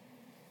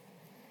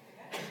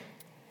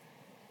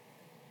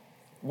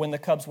 When the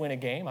Cubs win a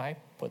game, I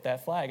put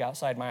that flag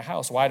outside my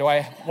house. Why do I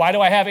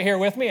have it here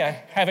with me? I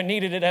haven't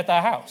needed it at the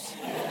house.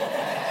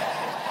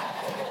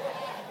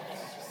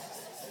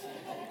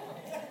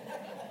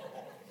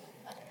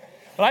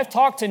 But I've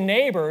talked to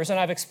neighbors, and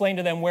I've explained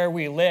to them where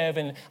we live,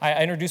 and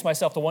I introduced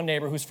myself to one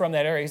neighbor who's from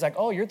that area. He's like,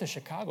 oh, you're the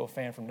Chicago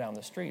fan from down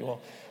the street. Well,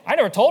 I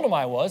never told him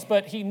I was,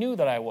 but he knew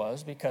that I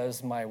was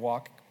because my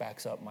walk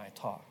backs up my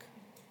talk.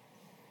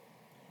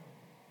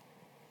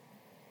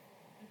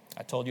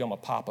 I told you I'm a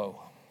papo.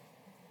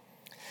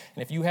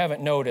 And if you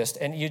haven't noticed,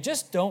 and you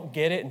just don't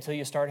get it until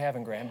you start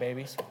having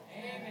grandbabies.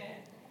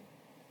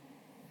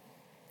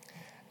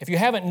 If you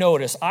haven't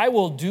noticed, I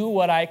will do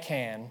what I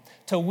can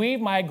to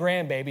weave my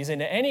grandbabies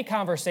into any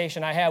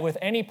conversation I have with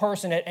any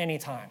person at any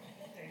time.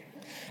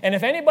 And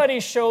if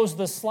anybody shows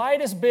the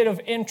slightest bit of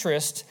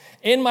interest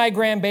in my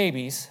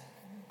grandbabies,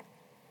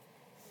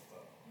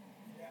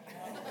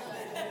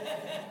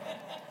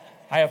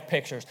 I have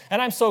pictures.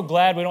 And I'm so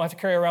glad we don't have to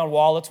carry around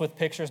wallets with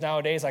pictures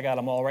nowadays. I got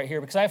them all right here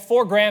because I have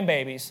 4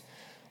 grandbabies,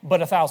 but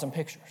 1,000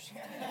 pictures.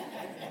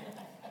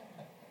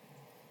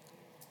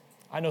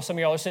 I know some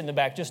of y'all are sitting in the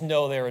back. Just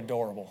know they're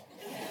adorable.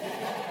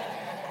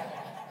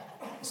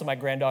 So my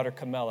granddaughter,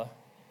 Camilla,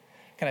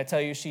 can I tell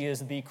you, she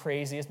is the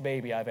craziest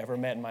baby I've ever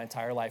met in my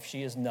entire life.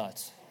 She is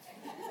nuts.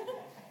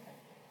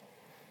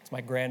 It's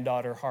my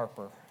granddaughter,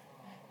 Harper.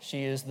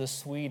 She is the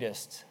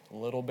sweetest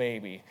little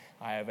baby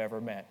I have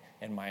ever met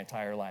in my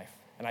entire life.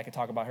 And I could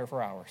talk about her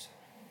for hours.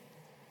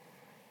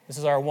 This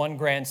is our one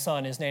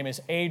grandson. His name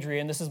is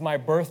Adrian. This is my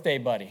birthday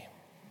buddy.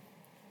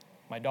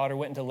 My daughter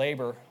went into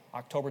labor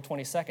October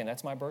 22nd.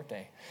 That's my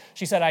birthday.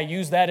 She said I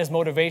used that as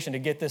motivation to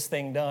get this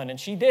thing done. And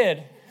she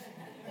did,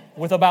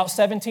 with about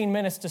 17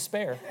 minutes to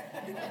spare.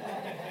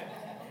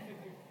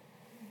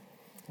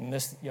 And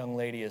this young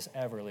lady is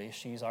Everly.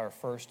 She's our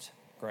first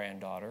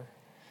granddaughter.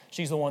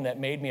 She's the one that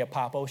made me a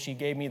Papo. She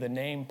gave me the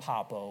name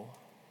Papo.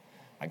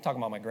 I can talk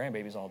about my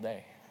grandbabies all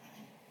day.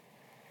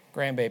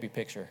 Grandbaby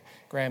picture.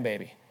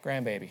 Grandbaby,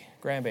 grandbaby,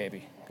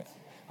 grandbaby.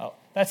 Oh,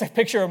 that's a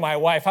picture of my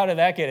wife. How did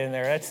that get in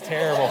there? That's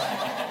terrible.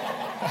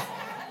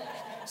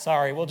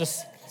 Sorry, we'll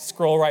just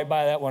scroll right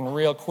by that one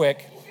real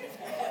quick.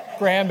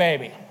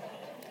 Grandbaby,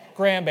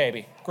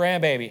 grandbaby,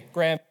 grandbaby,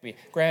 grandbaby,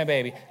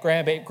 grandbaby,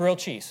 grandbaby, grilled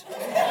cheese.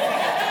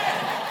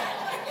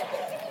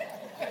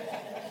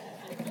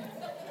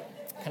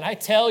 Can I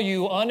tell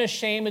you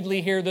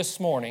unashamedly here this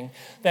morning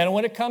that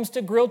when it comes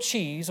to grilled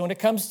cheese, when it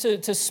comes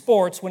to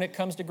sports, when it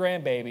comes to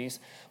grandbabies,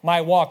 my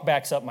walk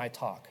backs up my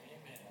talk.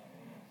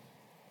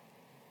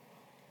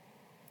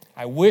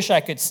 I wish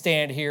I could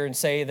stand here and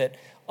say that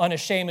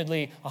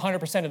unashamedly,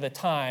 100% of the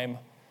time,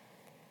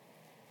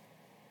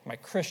 my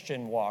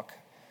Christian walk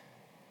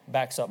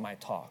backs up my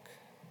talk.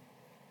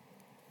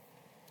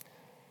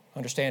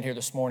 Understand here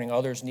this morning,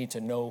 others need to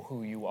know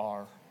who you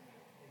are.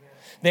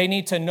 They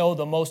need to know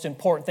the most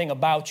important thing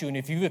about you. And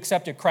if you've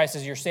accepted Christ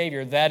as your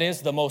Savior, that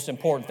is the most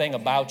important thing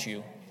about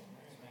you.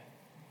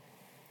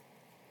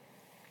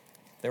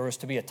 If there was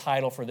to be a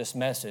title for this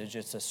message,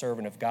 it's a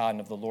servant of God and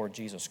of the Lord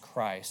Jesus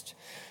Christ.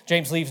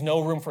 James leaves no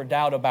room for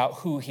doubt about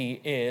who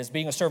he is.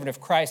 Being a servant of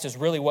Christ is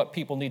really what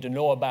people need to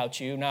know about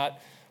you, not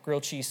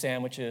grilled cheese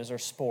sandwiches or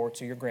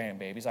sports or your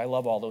grandbabies. I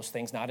love all those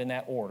things, not in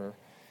that order.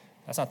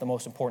 That's not the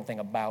most important thing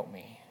about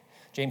me.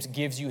 James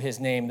gives you his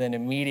name, then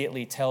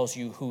immediately tells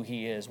you who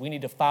he is. We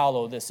need to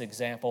follow this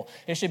example.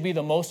 It should be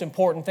the most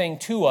important thing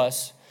to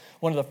us,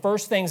 one of the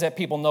first things that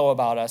people know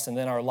about us, and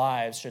then our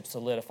lives should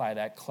solidify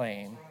that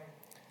claim.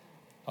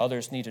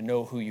 Others need to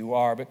know who you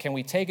are, but can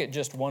we take it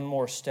just one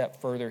more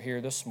step further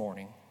here this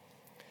morning?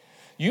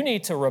 You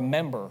need to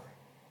remember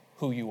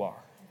who you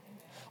are.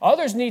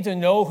 Others need to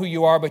know who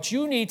you are, but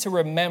you need to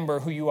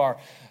remember who you are.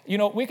 You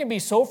know, we can be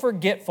so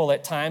forgetful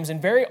at times,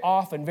 and very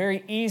often,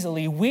 very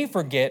easily, we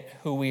forget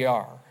who we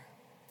are.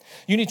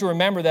 You need to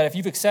remember that if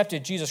you've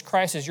accepted Jesus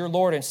Christ as your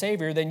Lord and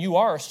Savior, then you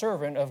are a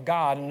servant of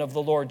God and of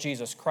the Lord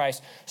Jesus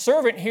Christ.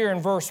 Servant here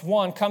in verse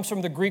 1 comes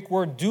from the Greek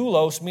word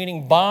doulos,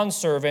 meaning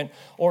bondservant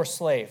or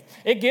slave.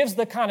 It gives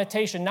the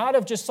connotation not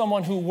of just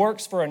someone who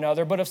works for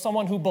another, but of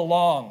someone who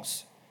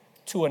belongs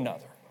to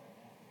another.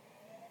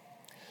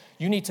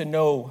 You need to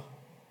know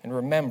and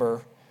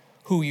remember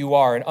who you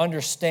are and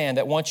understand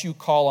that once you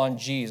call on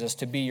Jesus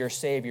to be your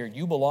Savior,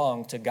 you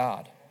belong to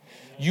God.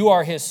 You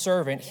are his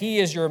servant. He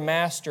is your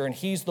master, and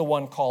he's the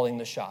one calling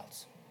the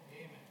shots.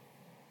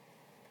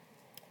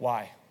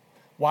 Why?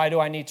 Why do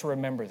I need to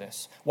remember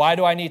this? Why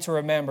do I need to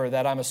remember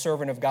that I'm a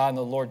servant of God and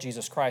the Lord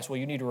Jesus Christ? Well,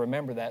 you need to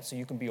remember that so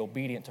you can be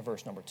obedient to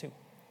verse number 2.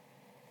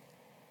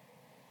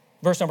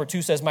 Verse number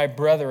 2 says, "My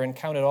brethren,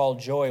 count it all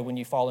joy when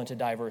you fall into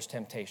diverse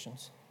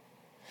temptations."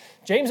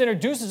 James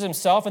introduces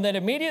himself and then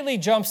immediately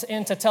jumps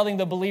into telling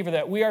the believer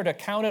that we are to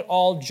count it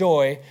all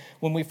joy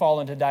when we fall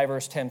into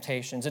diverse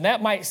temptations. And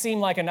that might seem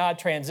like an odd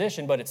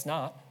transition, but it's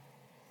not.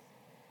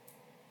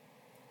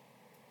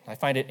 I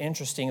find it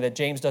interesting that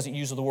James doesn't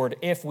use the word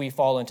if we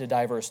fall into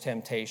diverse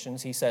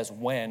temptations. He says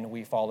when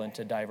we fall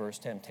into diverse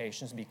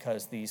temptations,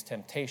 because these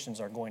temptations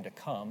are going to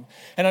come.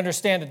 And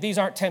understand that these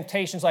aren't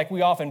temptations like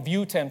we often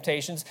view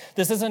temptations.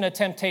 This isn't a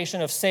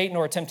temptation of Satan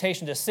or a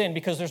temptation to sin,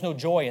 because there's no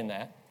joy in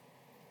that.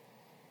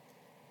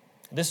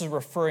 This is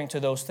referring to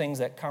those things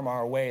that come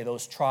our way,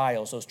 those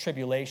trials, those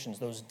tribulations,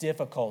 those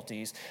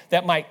difficulties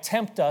that might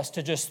tempt us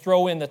to just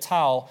throw in the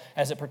towel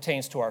as it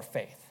pertains to our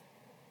faith.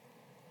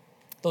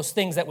 Those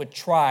things that would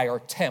try or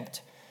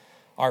tempt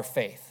our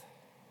faith.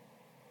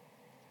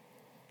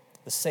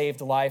 The saved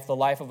life, the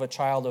life of a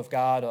child of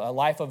God, a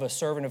life of a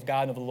servant of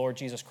God and of the Lord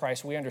Jesus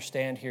Christ, we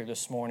understand here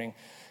this morning,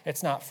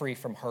 it's not free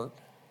from hurt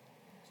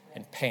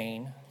and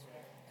pain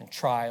and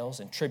trials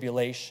and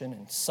tribulation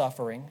and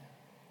suffering.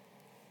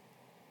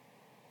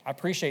 I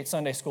appreciate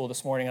Sunday school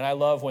this morning, and I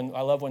love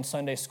when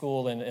Sunday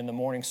school and the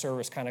morning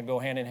service kind of go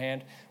hand in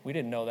hand. We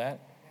didn't know that.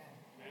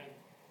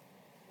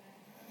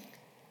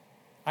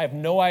 I have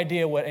no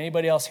idea what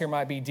anybody else here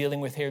might be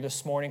dealing with here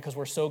this morning, because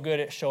we're so good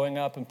at showing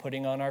up and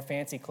putting on our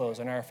fancy clothes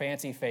and our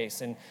fancy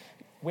face, and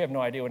we have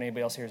no idea what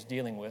anybody else here is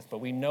dealing with, but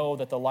we know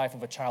that the life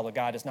of a child of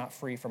God is not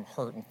free from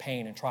hurt and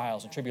pain and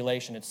trials and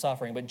tribulation and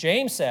suffering. But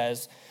James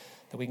says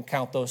that we can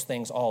count those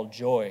things all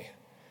joy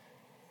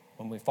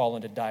when we fall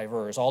into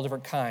all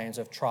different kinds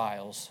of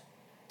trials,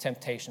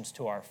 temptations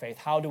to our faith.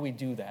 How do we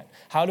do that?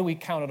 How do we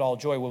count it all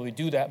joy? Well, we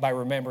do that by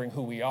remembering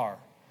who we are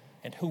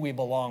and who we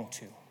belong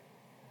to.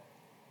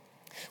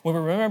 When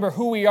we remember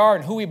who we are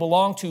and who we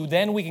belong to,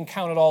 then we can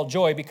count it all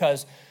joy,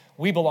 because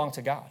we belong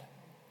to God.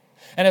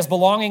 And as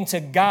belonging to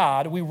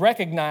God, we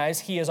recognize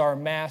He is our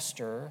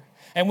master,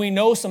 and we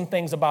know some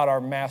things about our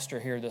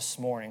master here this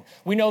morning.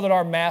 We know that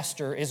our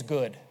master is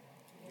good.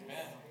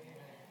 Amen.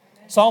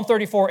 Psalm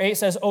 34:8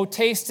 says, "O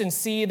taste and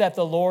see that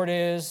the Lord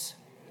is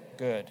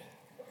good.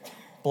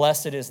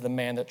 Blessed is the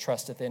man that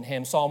trusteth in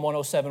Him." Psalm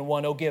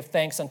 107:1, "O give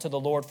thanks unto the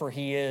Lord, for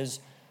He is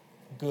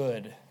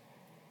good.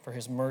 For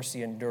His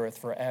mercy endureth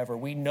forever."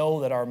 We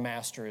know that our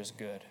master is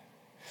good.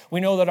 We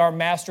know that our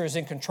master is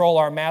in control.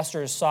 Our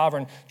master is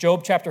sovereign.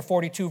 Job chapter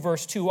 42,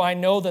 verse 2, "I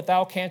know that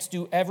thou canst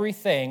do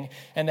everything,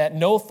 and that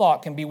no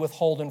thought can be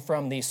withholden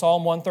from thee."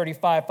 Psalm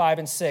 135, 5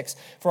 and 6,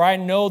 "For I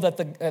know that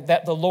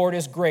the Lord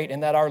is great,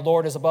 and that our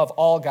Lord is above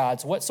all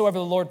gods. Whatsoever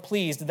the Lord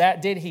pleased, that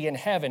did He in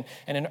heaven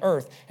and in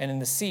earth and in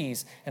the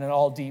seas and in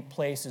all deep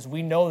places."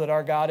 We know that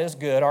our God is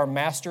good. Our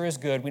master is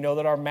good. We know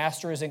that our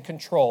master is in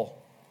control.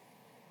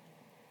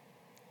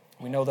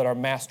 We know that our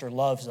master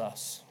loves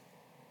us.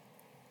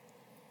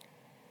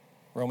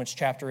 Romans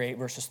chapter 8,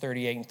 verses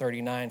 38 and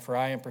 39, "For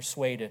I am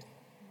persuaded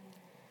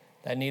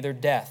that neither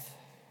death,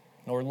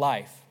 nor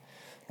life,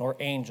 nor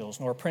angels,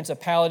 nor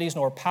principalities,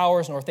 nor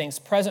powers, nor things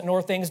present,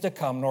 nor things to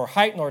come, nor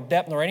height, nor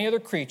depth, nor any other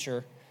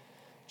creature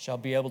shall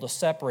be able to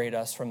separate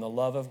us from the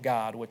love of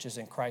God, which is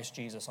in Christ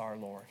Jesus our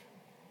Lord."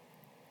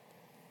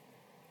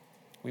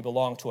 We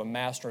belong to a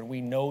master, and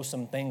we know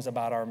some things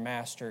about our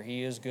master.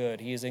 He is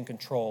good. He is in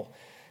control.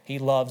 He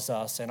loves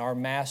us, and our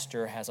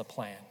master has a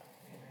plan.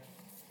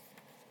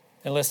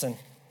 And listen,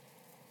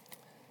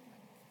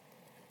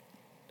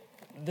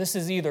 this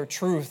is either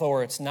truth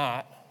or it's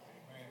not.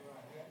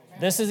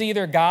 This is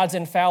either God's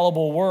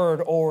infallible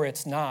word or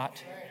it's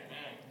not.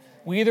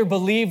 We either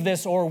believe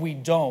this or we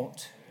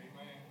don't.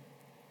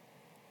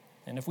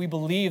 And if we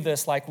believe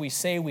this like we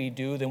say we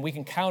do, then we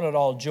can count it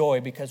all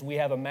joy, because we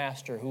have a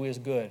master who is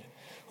good,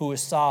 who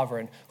is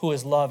sovereign, who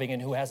is loving,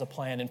 and who has a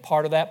plan. And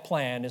part of that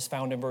plan is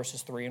found in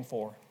verses 3 and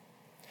 4.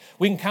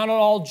 We can count it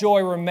all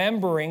joy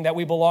remembering that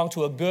we belong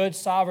to a good,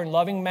 sovereign,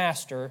 loving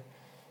master.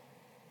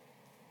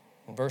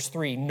 In verse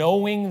 3,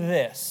 "Knowing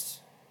this,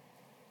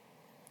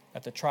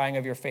 that the trying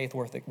of your faith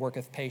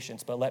worketh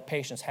patience, but let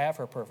patience have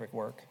her perfect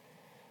work,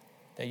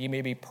 that ye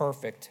may be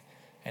perfect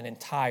and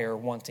entire,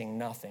 wanting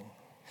nothing."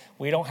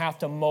 We don't have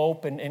to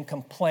mope and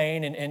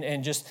complain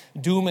and just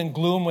doom and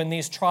gloom when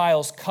these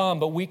trials come,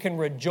 but we can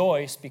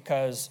rejoice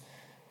because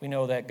we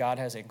know that God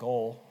has a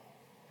goal.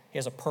 He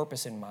has a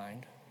purpose in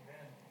mind.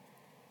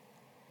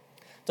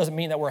 Doesn't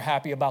mean that we're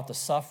happy about the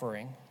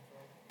suffering,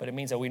 but it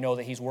means that we know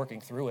that He's working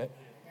through it.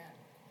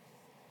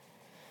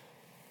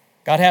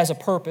 God has a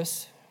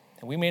purpose,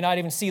 and we may not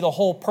even see the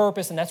whole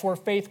purpose, and that's where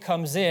faith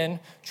comes in,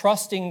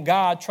 trusting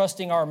God,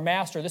 trusting our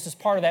master. This is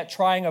part of that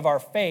trying of our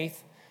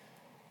faith.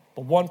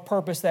 But one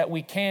purpose that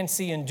we can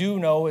see and do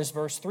know is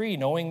verse 3,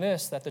 "Knowing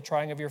this, that the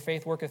trying of your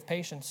faith worketh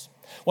patience."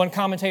 One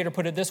commentator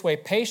put it this way,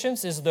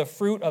 "Patience is the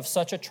fruit of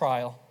such a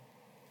trial,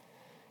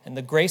 and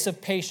the grace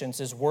of patience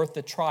is worth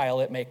the trial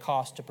it may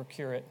cost to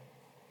procure it."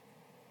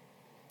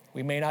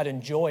 We may not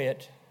enjoy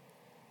it,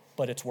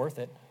 but it's worth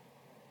it.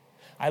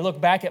 I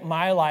look back at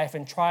my life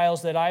and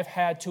trials that I've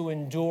had to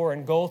endure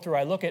and go through.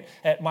 I look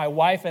at my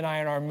wife and I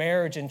and our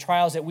marriage and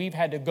trials that we've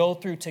had to go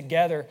through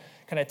together.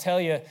 Can I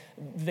tell you,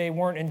 they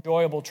weren't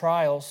enjoyable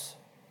trials,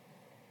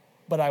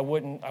 but I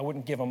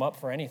wouldn't give them up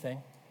for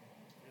anything.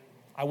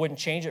 I wouldn't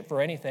change it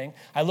for anything.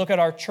 I look at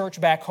our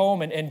church back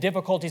home and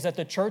difficulties that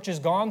the church has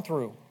gone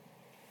through.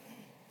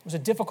 It was a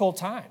difficult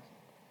time.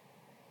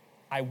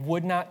 I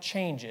would not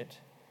change it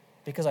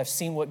because I've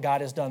seen what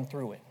God has done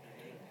through it.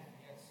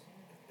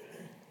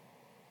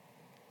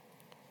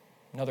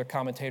 Another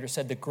commentator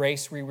said, the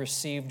grace we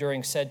receive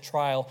during said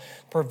trial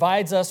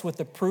provides us with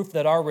the proof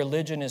that our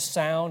religion is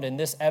sound, and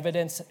this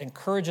evidence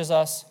encourages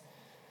us,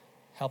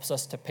 helps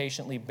us to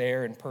patiently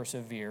bear and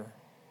persevere.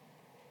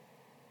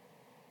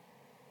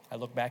 I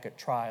look back at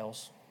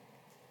trials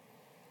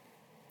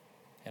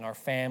in our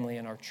family,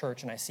 in our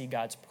church, and I see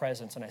God's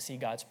presence and I see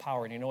God's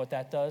power. And you know what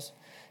that does?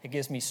 It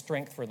gives me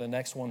strength for the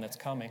next one that's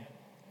coming.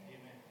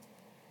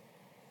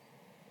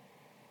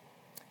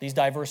 These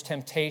diverse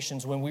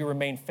temptations, when we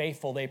remain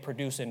faithful, they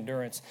produce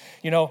endurance.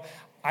 You know,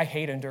 I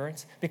hate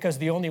endurance because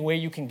the only way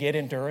you can get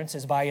endurance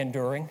is by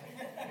enduring.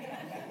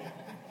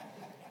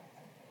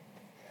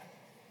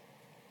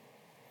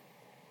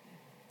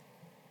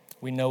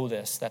 We know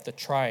this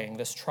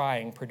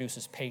trying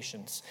produces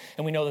patience.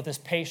 And we know that this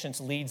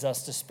patience leads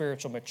us to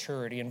spiritual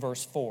maturity in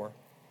verse 4.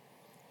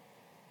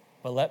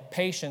 But let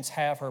patience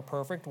have her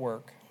perfect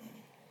work,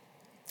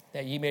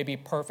 that ye may be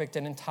perfect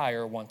and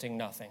entire, wanting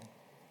nothing.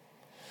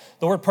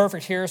 The word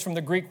perfect here is from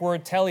the Greek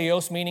word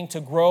teleos, meaning to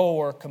grow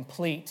or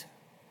complete.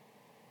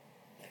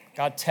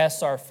 God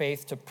tests our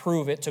faith to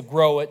prove it, to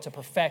grow it, to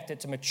perfect it,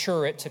 to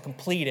mature it, to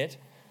complete it.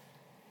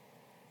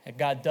 And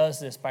God does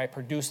this by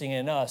producing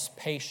in us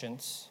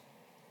patience.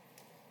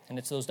 And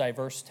it's those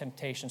diverse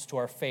temptations to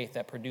our faith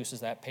that produces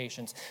that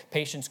patience.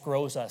 Patience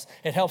grows us.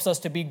 It helps us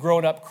to be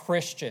grown-up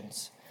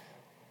Christians.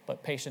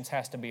 But patience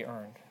has to be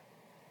earned.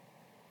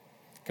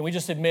 Can we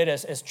just admit,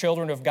 as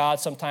children of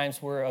God,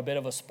 sometimes we're a bit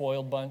of a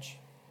spoiled bunch?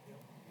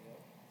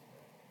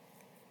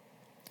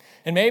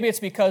 And maybe it's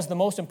because the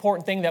most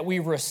important thing that we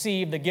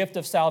receive, the gift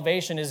of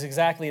salvation, is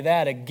exactly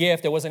that, a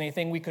gift. It wasn't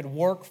anything we could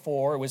work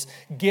for. It was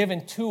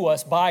given to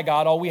us by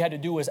God. All we had to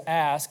do was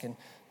ask and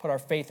put our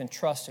faith and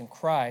trust in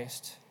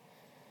Christ.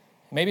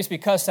 Maybe it's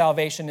because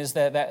salvation is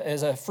that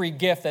is a free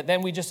gift that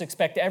then we just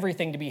expect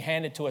everything to be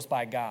handed to us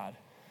by God.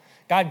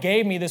 God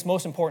gave me this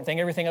most important thing.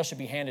 Everything else should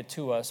be handed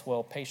to us.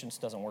 Well, patience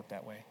doesn't work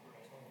that way.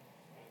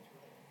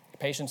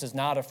 Patience is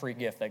not a free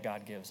gift that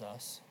God gives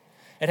us.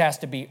 It has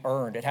to be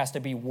earned. It has to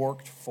be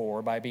worked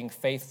for by being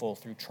faithful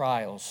through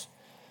trials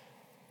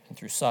and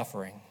through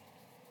suffering.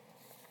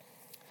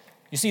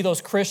 You see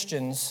those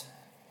Christians,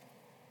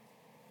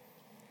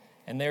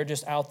 and they're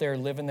just out there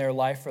living their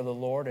life for the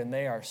Lord, and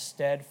they are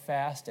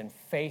steadfast and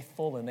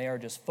faithful, and they are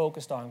just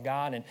focused on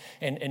God,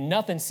 and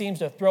nothing seems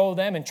to throw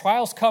them, and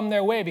trials come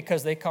their way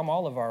because they come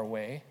all of our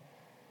way,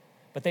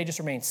 but they just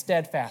remain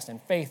steadfast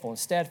and faithful and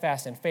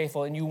steadfast and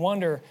faithful, and you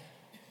wonder,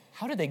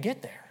 how did they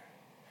get there?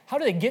 How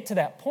did they get to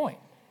that point?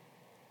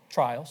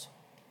 Trials,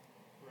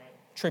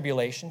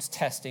 tribulations,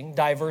 testing,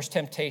 diverse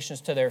temptations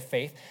to their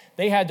faith.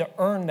 They had to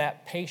earn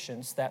that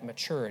patience, that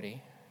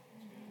maturity.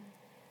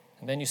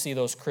 And then you see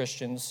those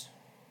Christians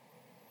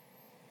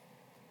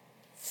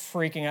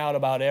freaking out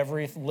about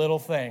every little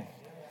thing.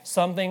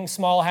 Something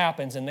small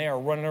happens and they are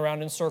running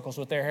around in circles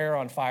with their hair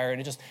on fire,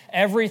 and it just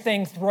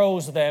everything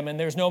throws them, and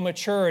there's no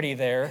maturity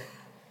there.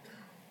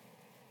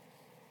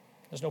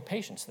 There's no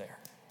patience there.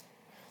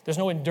 There's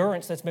no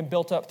endurance that's been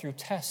built up through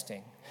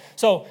testing.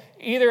 So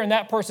either in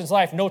that person's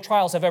life, no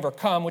trials have ever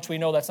come, which we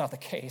know that's not the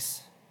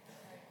case,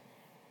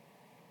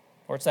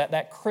 or it's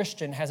that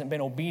Christian hasn't been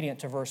obedient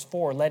to verse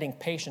 4, letting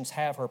patience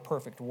have her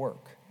perfect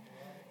work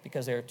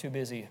because they're too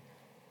busy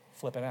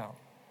flipping out.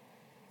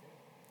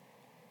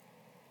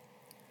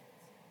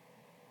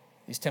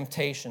 These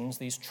temptations,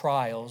 these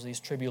trials, these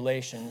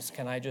tribulations,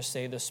 can I just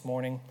say this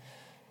morning,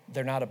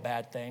 they're not a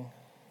bad thing.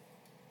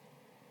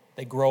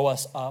 They grow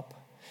us up.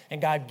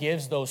 And God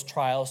gives those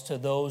trials to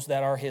those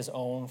that are His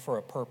own for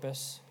a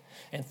purpose.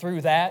 And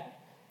through that,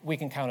 we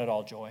can count it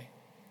all joy.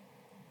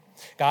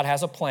 God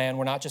has a plan.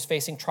 We're not just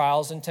facing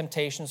trials and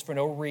temptations for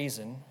no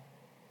reason.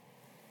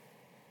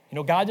 You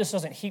know, God just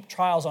doesn't heap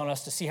trials on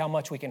us to see how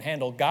much we can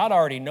handle. God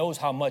already knows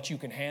how much you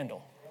can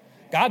handle.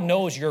 God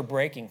knows your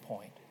breaking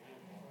point.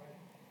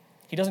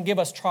 He doesn't give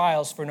us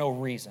trials for no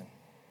reason.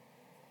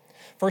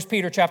 1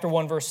 Peter chapter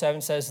 1, verse 7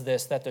 says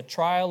this, that the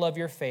trial of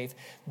your faith,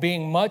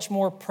 being much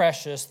more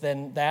precious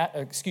than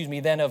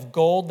of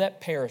gold that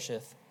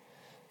perisheth,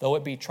 though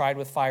it be tried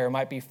with fire,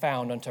 might be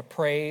found unto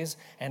praise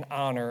and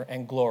honor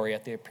and glory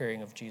at the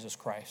appearing of Jesus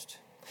Christ.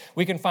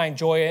 We can find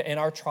joy in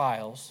our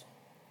trials,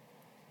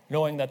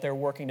 knowing that they're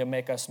working to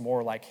make us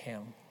more like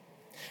Him,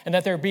 and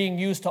that they're being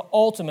used to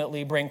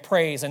ultimately bring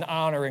praise and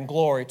honor and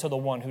glory to the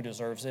one who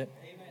deserves it.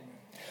 Amen.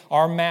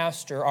 Our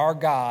Master, our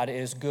God,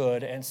 is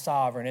good and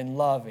sovereign and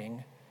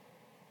loving.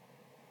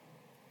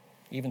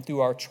 Even through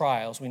our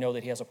trials, we know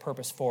that He has a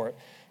purpose for it,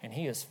 and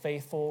He is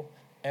faithful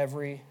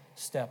every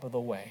step of the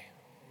way.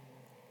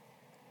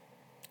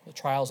 The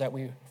trials that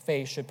we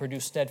face should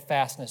produce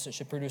steadfastness. It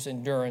should produce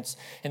endurance.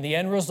 And the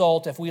end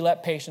result, if we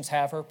let patience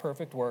have her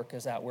perfect work,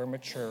 is that we're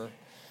mature,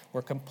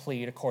 we're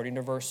complete, according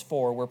to verse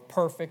 4. We're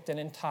perfect and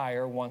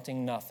entire,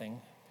 wanting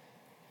nothing.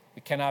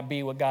 We cannot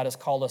be what God has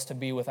called us to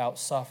be without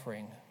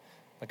suffering.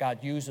 But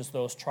God uses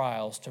those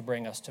trials to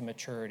bring us to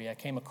maturity. I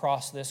came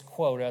across this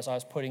quote as I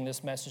was putting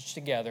this message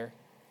together.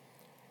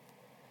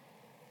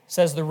 It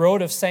says, "The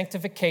road of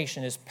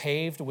sanctification is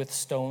paved with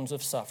stones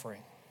of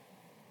suffering."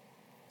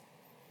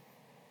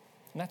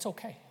 And that's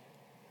okay.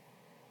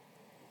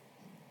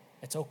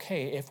 It's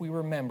okay if we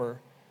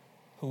remember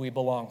who we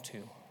belong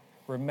to.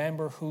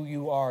 Remember who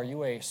you are.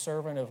 You are a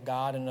servant of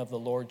God and of the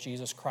Lord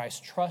Jesus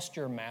Christ. Trust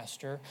your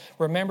master.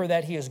 Remember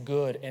that he is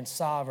good and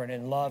sovereign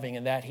and loving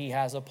and that he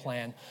has a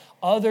plan.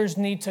 Others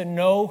need to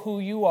know who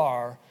you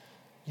are.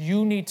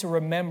 You need to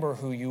remember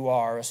who you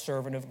are, a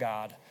servant of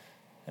God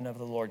and of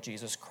the Lord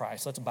Jesus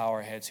Christ. Let's bow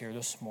our heads here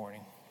this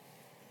morning.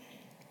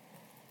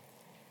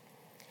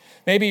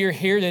 Maybe you're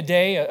here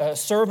today, a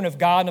servant of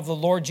God and of the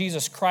Lord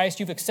Jesus Christ.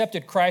 You've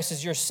accepted Christ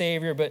as your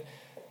Savior, but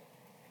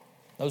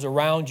those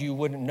around you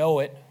wouldn't know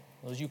it.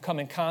 Those you come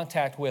in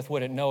contact with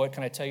wouldn't know it.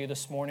 Can I tell you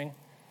this morning?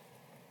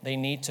 They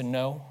need to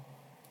know.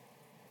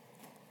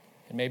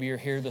 And maybe you're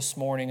here this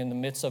morning in the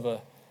midst of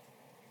a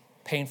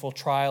painful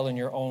trial in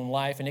your own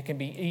life, and it can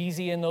be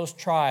easy in those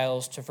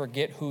trials to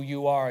forget who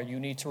you are. You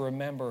need to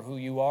remember who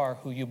you are,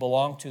 who you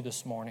belong to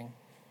this morning.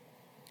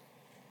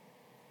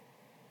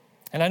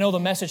 And I know the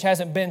message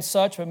hasn't been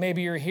such, but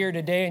maybe you're here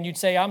today and you'd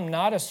say, I'm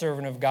not a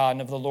servant of God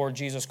and of the Lord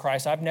Jesus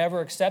Christ. I've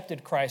never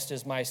accepted Christ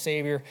as my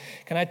Savior.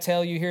 Can I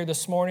tell you here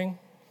this morning?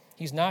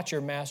 He's not your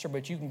master,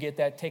 but you can get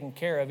that taken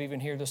care of even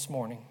here this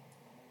morning.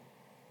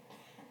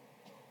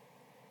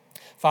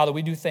 Father,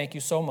 we do thank you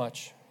so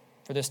much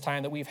for this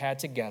time that we've had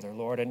together,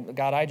 Lord. And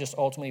God, I just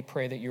ultimately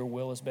pray that your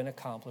will has been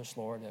accomplished,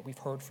 Lord, that we've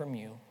heard from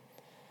you.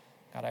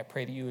 God, I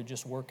pray that you would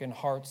just work in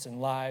hearts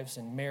and lives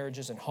and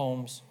marriages and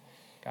homes.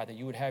 God, that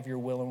you would have your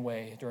will and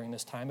way during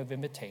this time of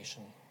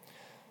invitation.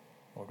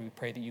 Lord, we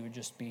pray that you would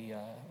just be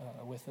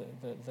with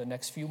the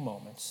next few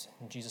moments.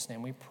 In Jesus'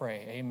 name we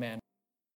pray. Amen.